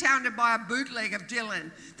tiny town to buy a bootleg of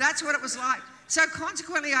Dylan. That's what it was like. So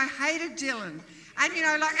consequently, I hated Dylan. And, you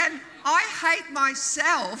know, and I hate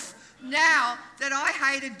myself now that I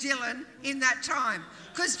hated Dylan in that time.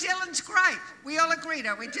 Because Dylan's great. We all agree,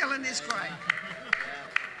 don't we? Dylan is great.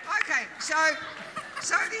 Okay, so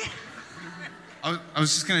I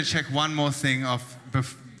was just going to check one more thing off.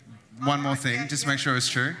 One more thing, just to make sure it's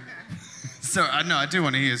true. So, no, I do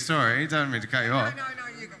want to hear your story. Don't mean to cut you off. No,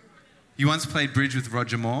 you go. You once played bridge with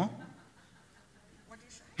Roger Moore. What did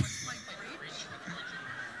you say? Played bridge?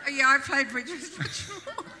 Yeah, I played bridge with Roger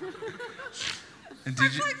Moore. And I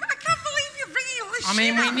can't believe you're bringing all this I shit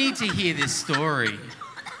mean, we up. need to hear this story.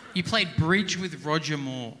 You played bridge with Roger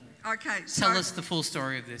Moore. Okay, so... Tell us the full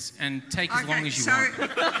story of this and take as long as you want.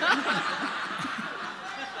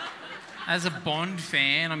 As a Bond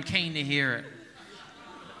fan, I'm keen to hear it.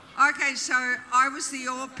 Okay, so I was the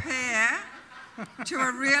au pair to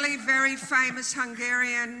a really very famous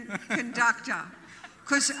Hungarian conductor,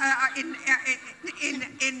 because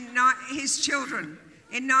his children,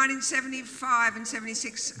 in 1975 and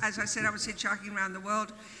 76, as I said, I was hitchhiking around the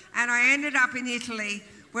world, and I ended up in Italy,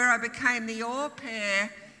 where I became the au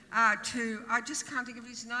pair to, I just can't think of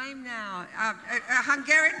his name now, a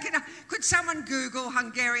Hungarian conductor. Could someone Google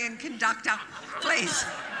Hungarian conductor, please?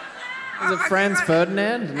 Is it Franz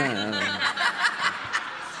Ferdinand? No.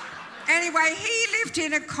 Anyway, he lived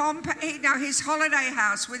in his holiday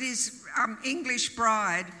house with his English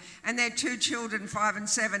bride and their 2 children, 5 and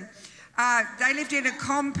 7. They lived in a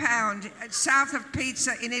compound south of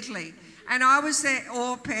Pisa in Italy. And I was their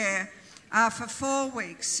au pair for 4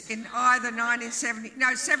 weeks in either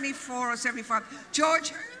 74 or 75.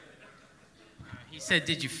 George? He said,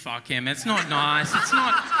 did you fuck him? It's not nice. It's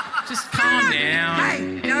not... Just calm down. Hey,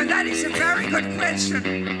 no, that is a very good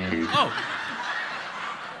question. Oh.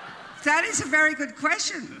 That is a very good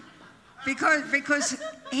question. Because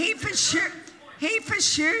he pursued me. He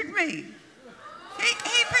pursued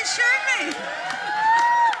me.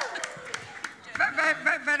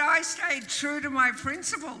 But I stayed true to my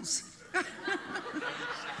principles, of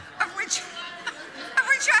which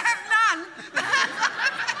I have none.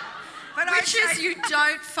 But Which is you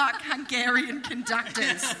don't fuck Hungarian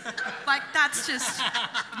conductors. Like, that's just,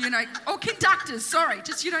 you know, or conductors, sorry.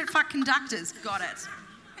 Just you don't fuck conductors. Got it.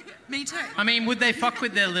 Me too. I mean, would they fuck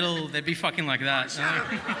with their little... They'd be fucking like that. So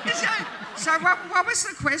what was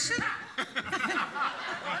the question?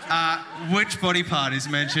 Which body part is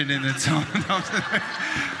mentioned in the top?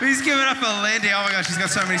 He's giving up a Lindy. Oh my gosh, she's got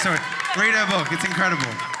so many stories. Read her book, it's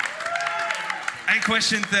incredible. And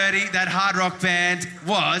question 30, that hard rock band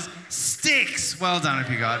was Styx. Well done if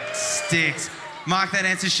you got Styx. Mark that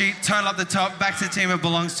answer sheet, total up the top, back to the team it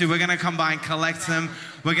belongs to. We're going to combine, collect them.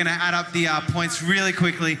 We're going to add up the points really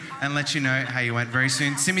quickly and let you know how you went very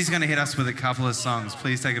soon. Simi's going to hit us with a couple of songs.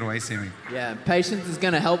 Please take it away, Simi. Yeah, patience is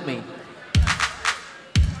going to help me.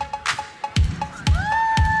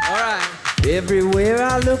 All right. Everywhere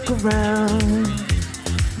I look around,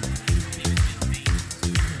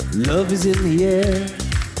 love is in the air,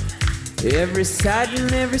 every sight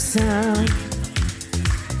and every sound.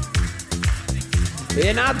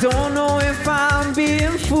 And I don't know if I'm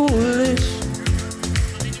being foolish,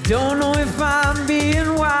 don't know if I'm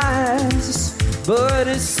being wise, but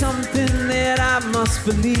it's something that I must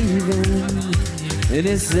believe in, and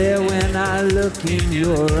it's there when I look in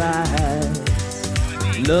your eyes.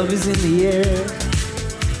 Love is in the air,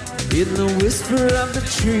 in the whisper of the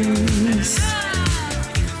trees.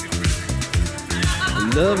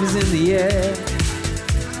 Love is in the air,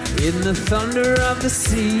 in the thunder of the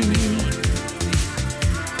sea.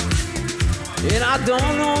 And I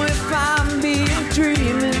don't know if I'm being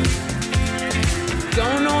dreaming,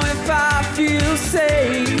 don't know if I feel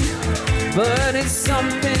safe, but it's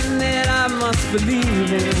something that I must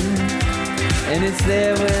believe in, and it's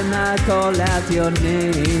there when I call out your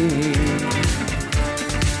name.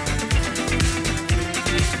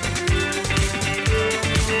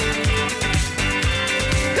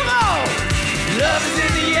 Come on! Love is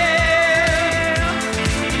in the air.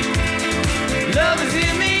 Love is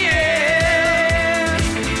in the air.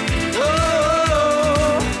 Oh,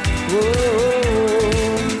 oh, oh,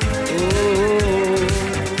 oh.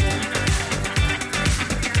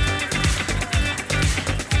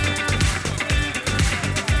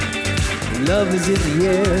 Love is in the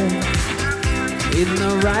air, in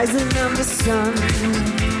the rising of the sun.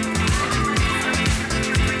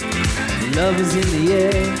 Love is in the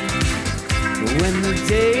air, when the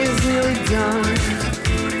day is nearly done.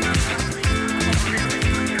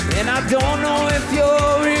 And I don't know if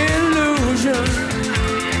you're illusion,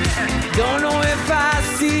 don't know if I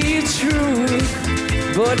see truth,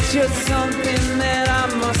 but you're something that I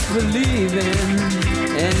must believe in,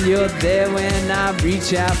 and you're there when I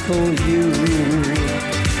reach out for you.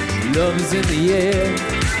 Love is in the air,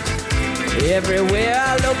 everywhere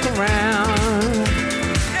I look around,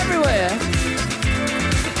 everywhere.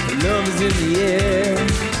 Love is in the air,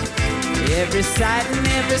 every sight and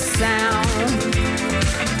every sound.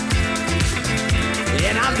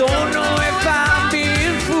 And I don't know if I'm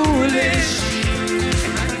being foolish,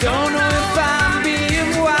 don't know if I'm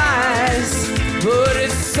being wise, but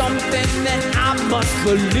it's something that I must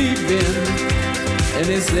believe in, and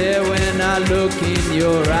it's there when I look in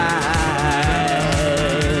your eyes.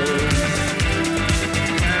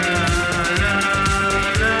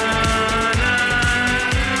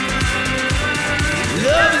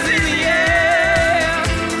 Love is in the air.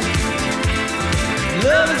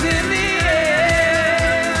 Love is in the air.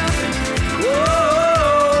 Oh,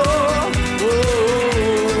 oh,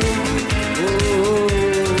 oh, oh.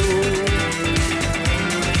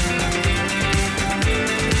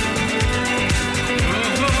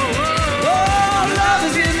 Oh, love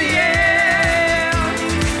is in the air.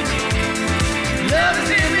 Love is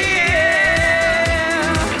in the air.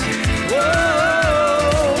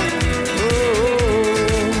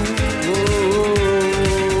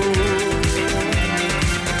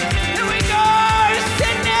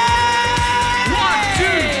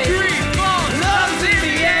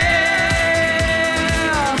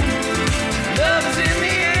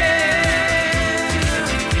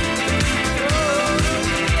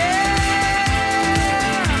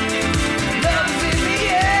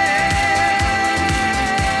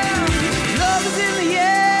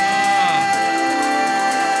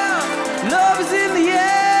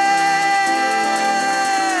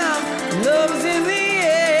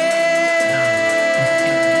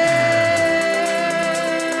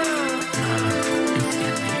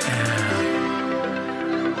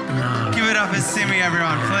 Simi,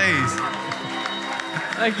 everyone, please.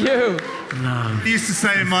 Thank you. I used to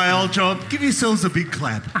say in my old job, give yourselves a big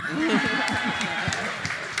clap.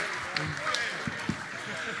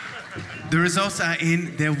 The results are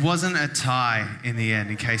in. There wasn't a tie in the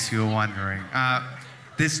end, in case you were wondering.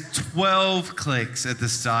 There's 12 clicks at the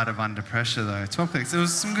start of Under Pressure, though. 12 clicks. There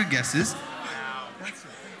was some good guesses.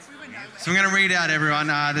 So I'm going to read out everyone.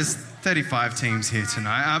 There's 35 teams here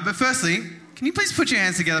tonight. But firstly, can you please put your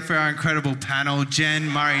hands together for our incredible panel, Jen,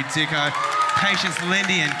 Murray, Dicko, Patience,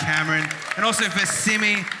 Lindy and Cameron, and also for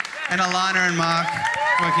Simi and Alana and Mark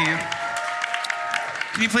working here.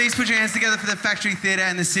 Can you please put your hands together for the Factory Theatre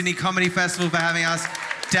and the Sydney Comedy Festival for having us,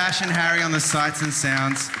 Dash and Harry on the sights and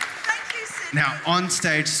sounds. Thank you, Sydney. Now, on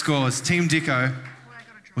stage scores, Team Dicko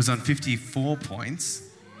was on 54 points.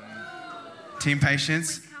 Team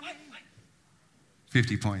Patience,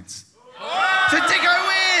 50 points. So Dicko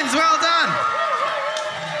wins! Well done!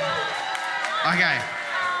 Okay.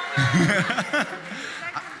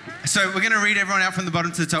 So we're going to read everyone out from the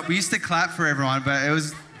bottom to the top. We used to clap for everyone, but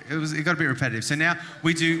it got a bit repetitive. So now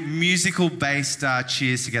we do musical-based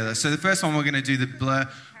cheers together. So the first one, we're going to do the blur.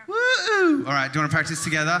 Woo! All right, do you want to practice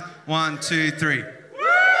together? 1, 2, 3. Woo!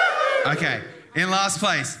 Okay. In last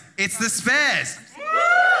place, it's the Spares.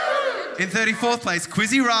 Woo! In 34th place,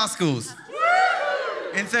 Quizzy Rascals.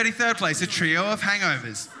 Woo! In 33rd place, a trio of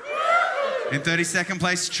hangovers. Woo! In 32nd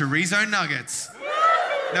place, chorizo nuggets.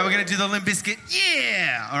 Now we're going to do the Limp Bizkit.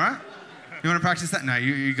 Yeah! All right? You want to practice that? No,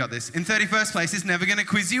 you got this. In 31st place is Never Gonna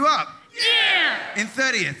Quiz You Up. Yeah! In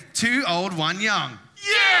 30th, Two Old, One Young.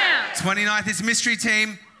 Yeah! 29th is Mystery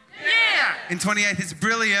Team. Yeah! In 28th, it's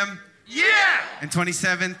Brillium. Yeah! In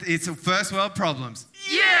 27th, it's First World Problems.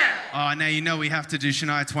 Yeah! Oh, now you know we have to do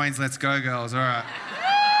Shania Twain's Let's Go Girls. All right.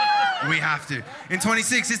 We have to. In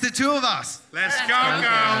 26th, it's the two of us. Let's go,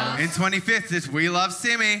 girls. In 25th, it's We Love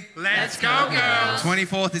Simi. Let's go, girls.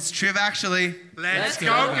 24th, it's Triv Actually. Let's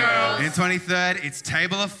go, girls. In 23rd, it's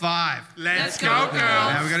Table of Five. Let's go, girls.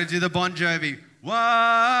 Now we've got to do the Bon Jovi. Whoa!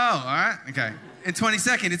 All right, okay. In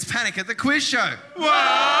 22nd, it's Panic at the Quiz Show. Whoa!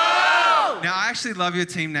 Now, I actually love your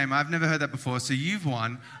team name. I've never heard that before. So you've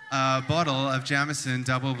won a bottle of Jameson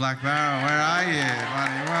Double Black Barrel. Where are you,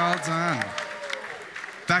 buddy? Well done.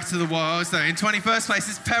 Back to the woes, though. In 21st place,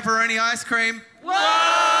 it's Pepperoni Ice Cream.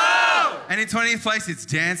 Whoa! And in 20th place, it's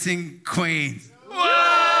Dancing Queens.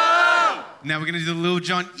 Whoa! Now we're going to do the Lil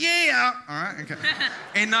Jon. Yeah! All right, okay.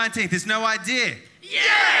 In 19th, it's No Idea.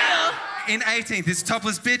 Yeah! In 18th, it's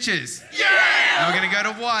Topless Bitches. Yeah! Now we're going to go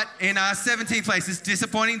to what? In 17th place, it's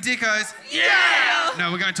Disappointing Dickos. Yeah! No,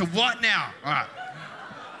 we're going to what now? All right.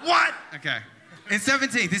 What? Okay. In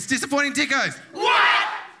 17th, it's Disappointing Dickos. What?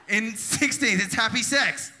 In 16th, it's Happy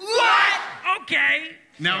Sex. What? Okay.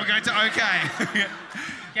 Now we're going to okay.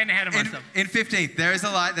 Getting ahead of myself. In 15th, There Is a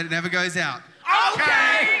Light That Never Goes Out.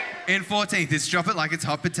 Okay. In 14th, it's Drop It Like It's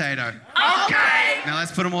Hot Potato. Okay. Now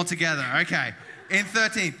let's put them all together. Okay. In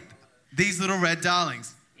 13th, These Little Red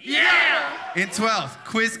Darlings. Yeah. In 12th,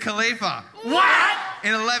 Quiz Khalifa. What?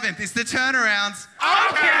 In 11th, it's The Turnarounds.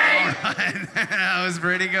 Okay. All right. That was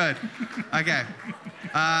pretty good. Okay.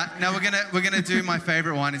 Now we're gonna do my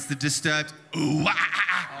favourite one. It's the Disturbed. Ooh,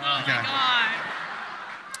 ah.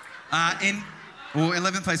 Okay. In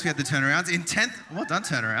 11th place we had the Turnarounds. In 10th, well done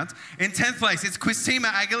Turnarounds. In 10th place it's Christina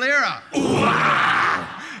Aguilera. Ooh.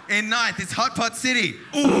 In 9th it's Hot Pot City.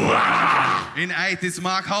 Ooh. In 8th it's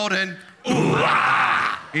Mark Holden. Ooh.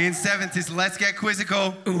 In 7th it's Let's Get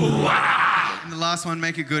Quizzical. Ooh. And the last one,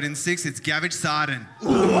 Make It Good. In 6th it's Gavage Sarden.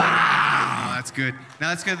 Ooh. Oh, that's good. Now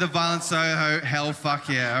let's go to the Violent Soho. Hell, fuck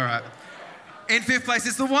yeah. All right. In 5th place,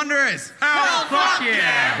 it's the Wanderers. Hell, fuck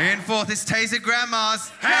yeah. In 4th, it's Taser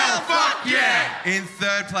Grandmas. Hell, fuck yeah. In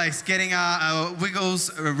 3rd place, getting our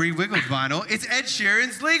Wiggles re-wiggled vinyl, it's Ed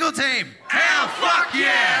Sheeran's Legal Team. Hell, fuck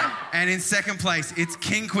yeah. And in 2nd place, it's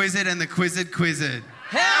King Quizzard and the Quizzard Quizzard.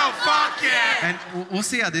 Hell, fuck yeah. And we'll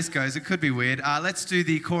see how this goes. It could be weird. Let's do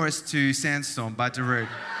the chorus to Sandstorm by Darude.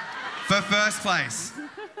 For first place,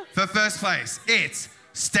 it's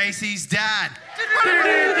Stacey's Dad.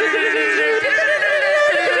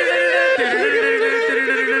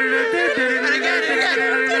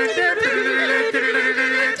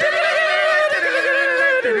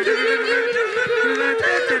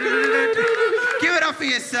 Give it up for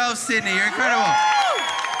yourself, Sydney. You're incredible.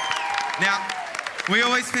 Now, we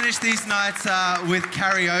always finish these nights with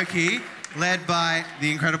karaoke, led by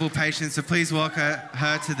the incredible Patience. So please welcome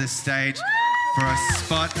her to the stage for a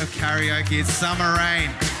spot of karaoke. It's Summer Rain.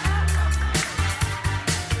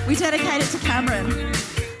 We dedicate it to Cameron.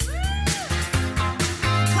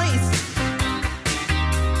 Please.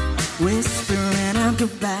 Whispering our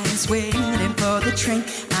goodbyes, waiting for the train.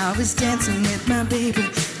 I was dancing with my baby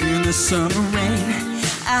in the summer rain.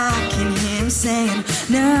 I can hear him saying,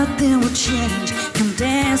 nothing will change. Come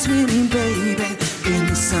dance with me, baby, in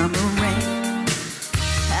the summer rain.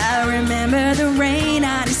 I remember the rain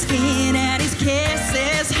on his skin and his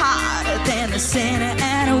kisses hotter than the center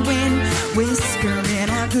at a wind. Whispering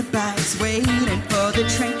our goodbyes, waiting for the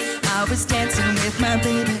train. I was dancing with my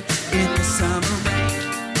baby in the summer rain.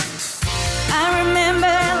 I remember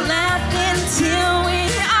laughing till we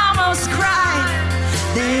almost cried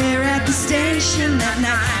there at the station that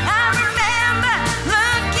night. I remember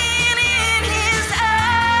looking in his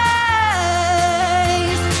eyes.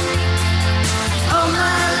 Oh,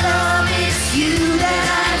 my love, it's you that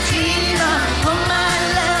I dream of. Oh, my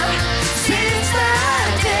love, since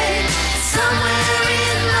that day, somewhere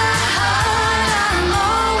in my heart, I'm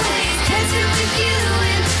always dancing with you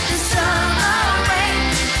in the summer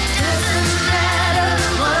rain. Doesn't matter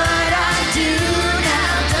what I do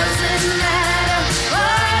now, doesn't matter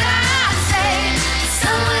what I say,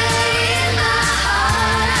 somewhere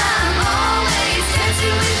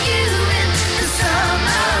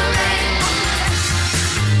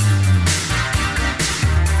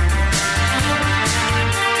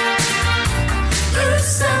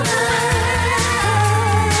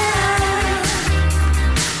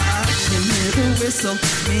whistle,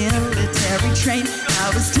 military train.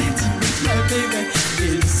 I was dancing with my baby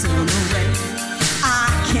in the summer rain.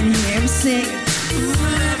 I can hear him sing. Ooh,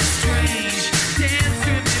 that's strange. Dance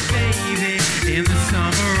with me, baby, in the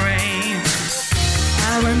summer rain.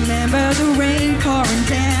 I remember the rain pouring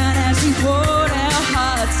down as we poured our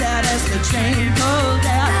hearts out as the train pulled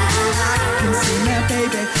out. I can see my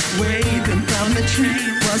baby waving from the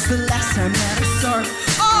train. Was the last time that I saw her.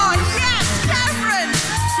 Oh yes, Cameron!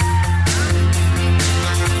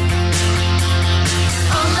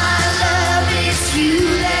 Oh my love, it's you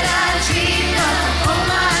that I dream of. Oh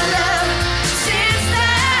my love, since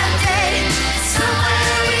that day,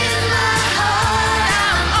 somewhere in my heart,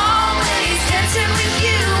 I'm always dancing with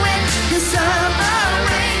you in the summer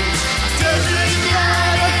rain. Every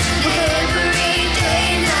night and every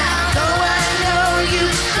day now, though I know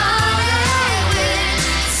you've gone away,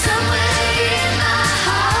 somewhere in my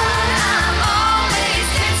heart, I'm always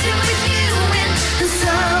dancing with you in the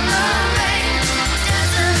summer rain.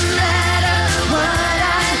 Doesn't matter what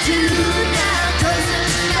I do now,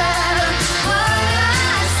 doesn't matter what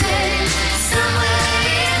I say, somewhere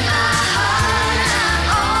in my heart, I'm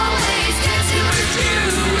always dancing with you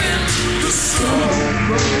in the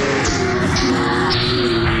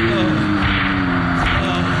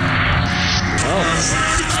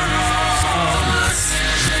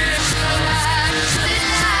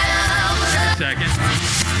Second.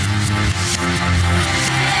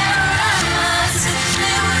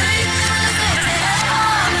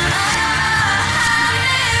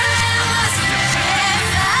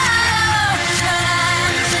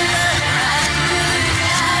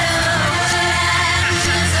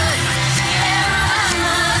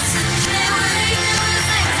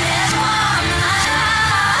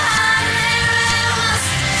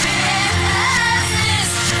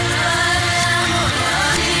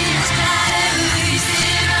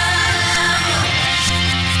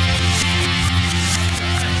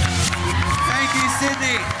 Thank you,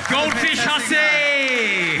 Sydney. Goldfish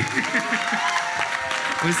Hussey!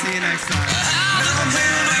 We'll see you next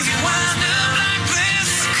time.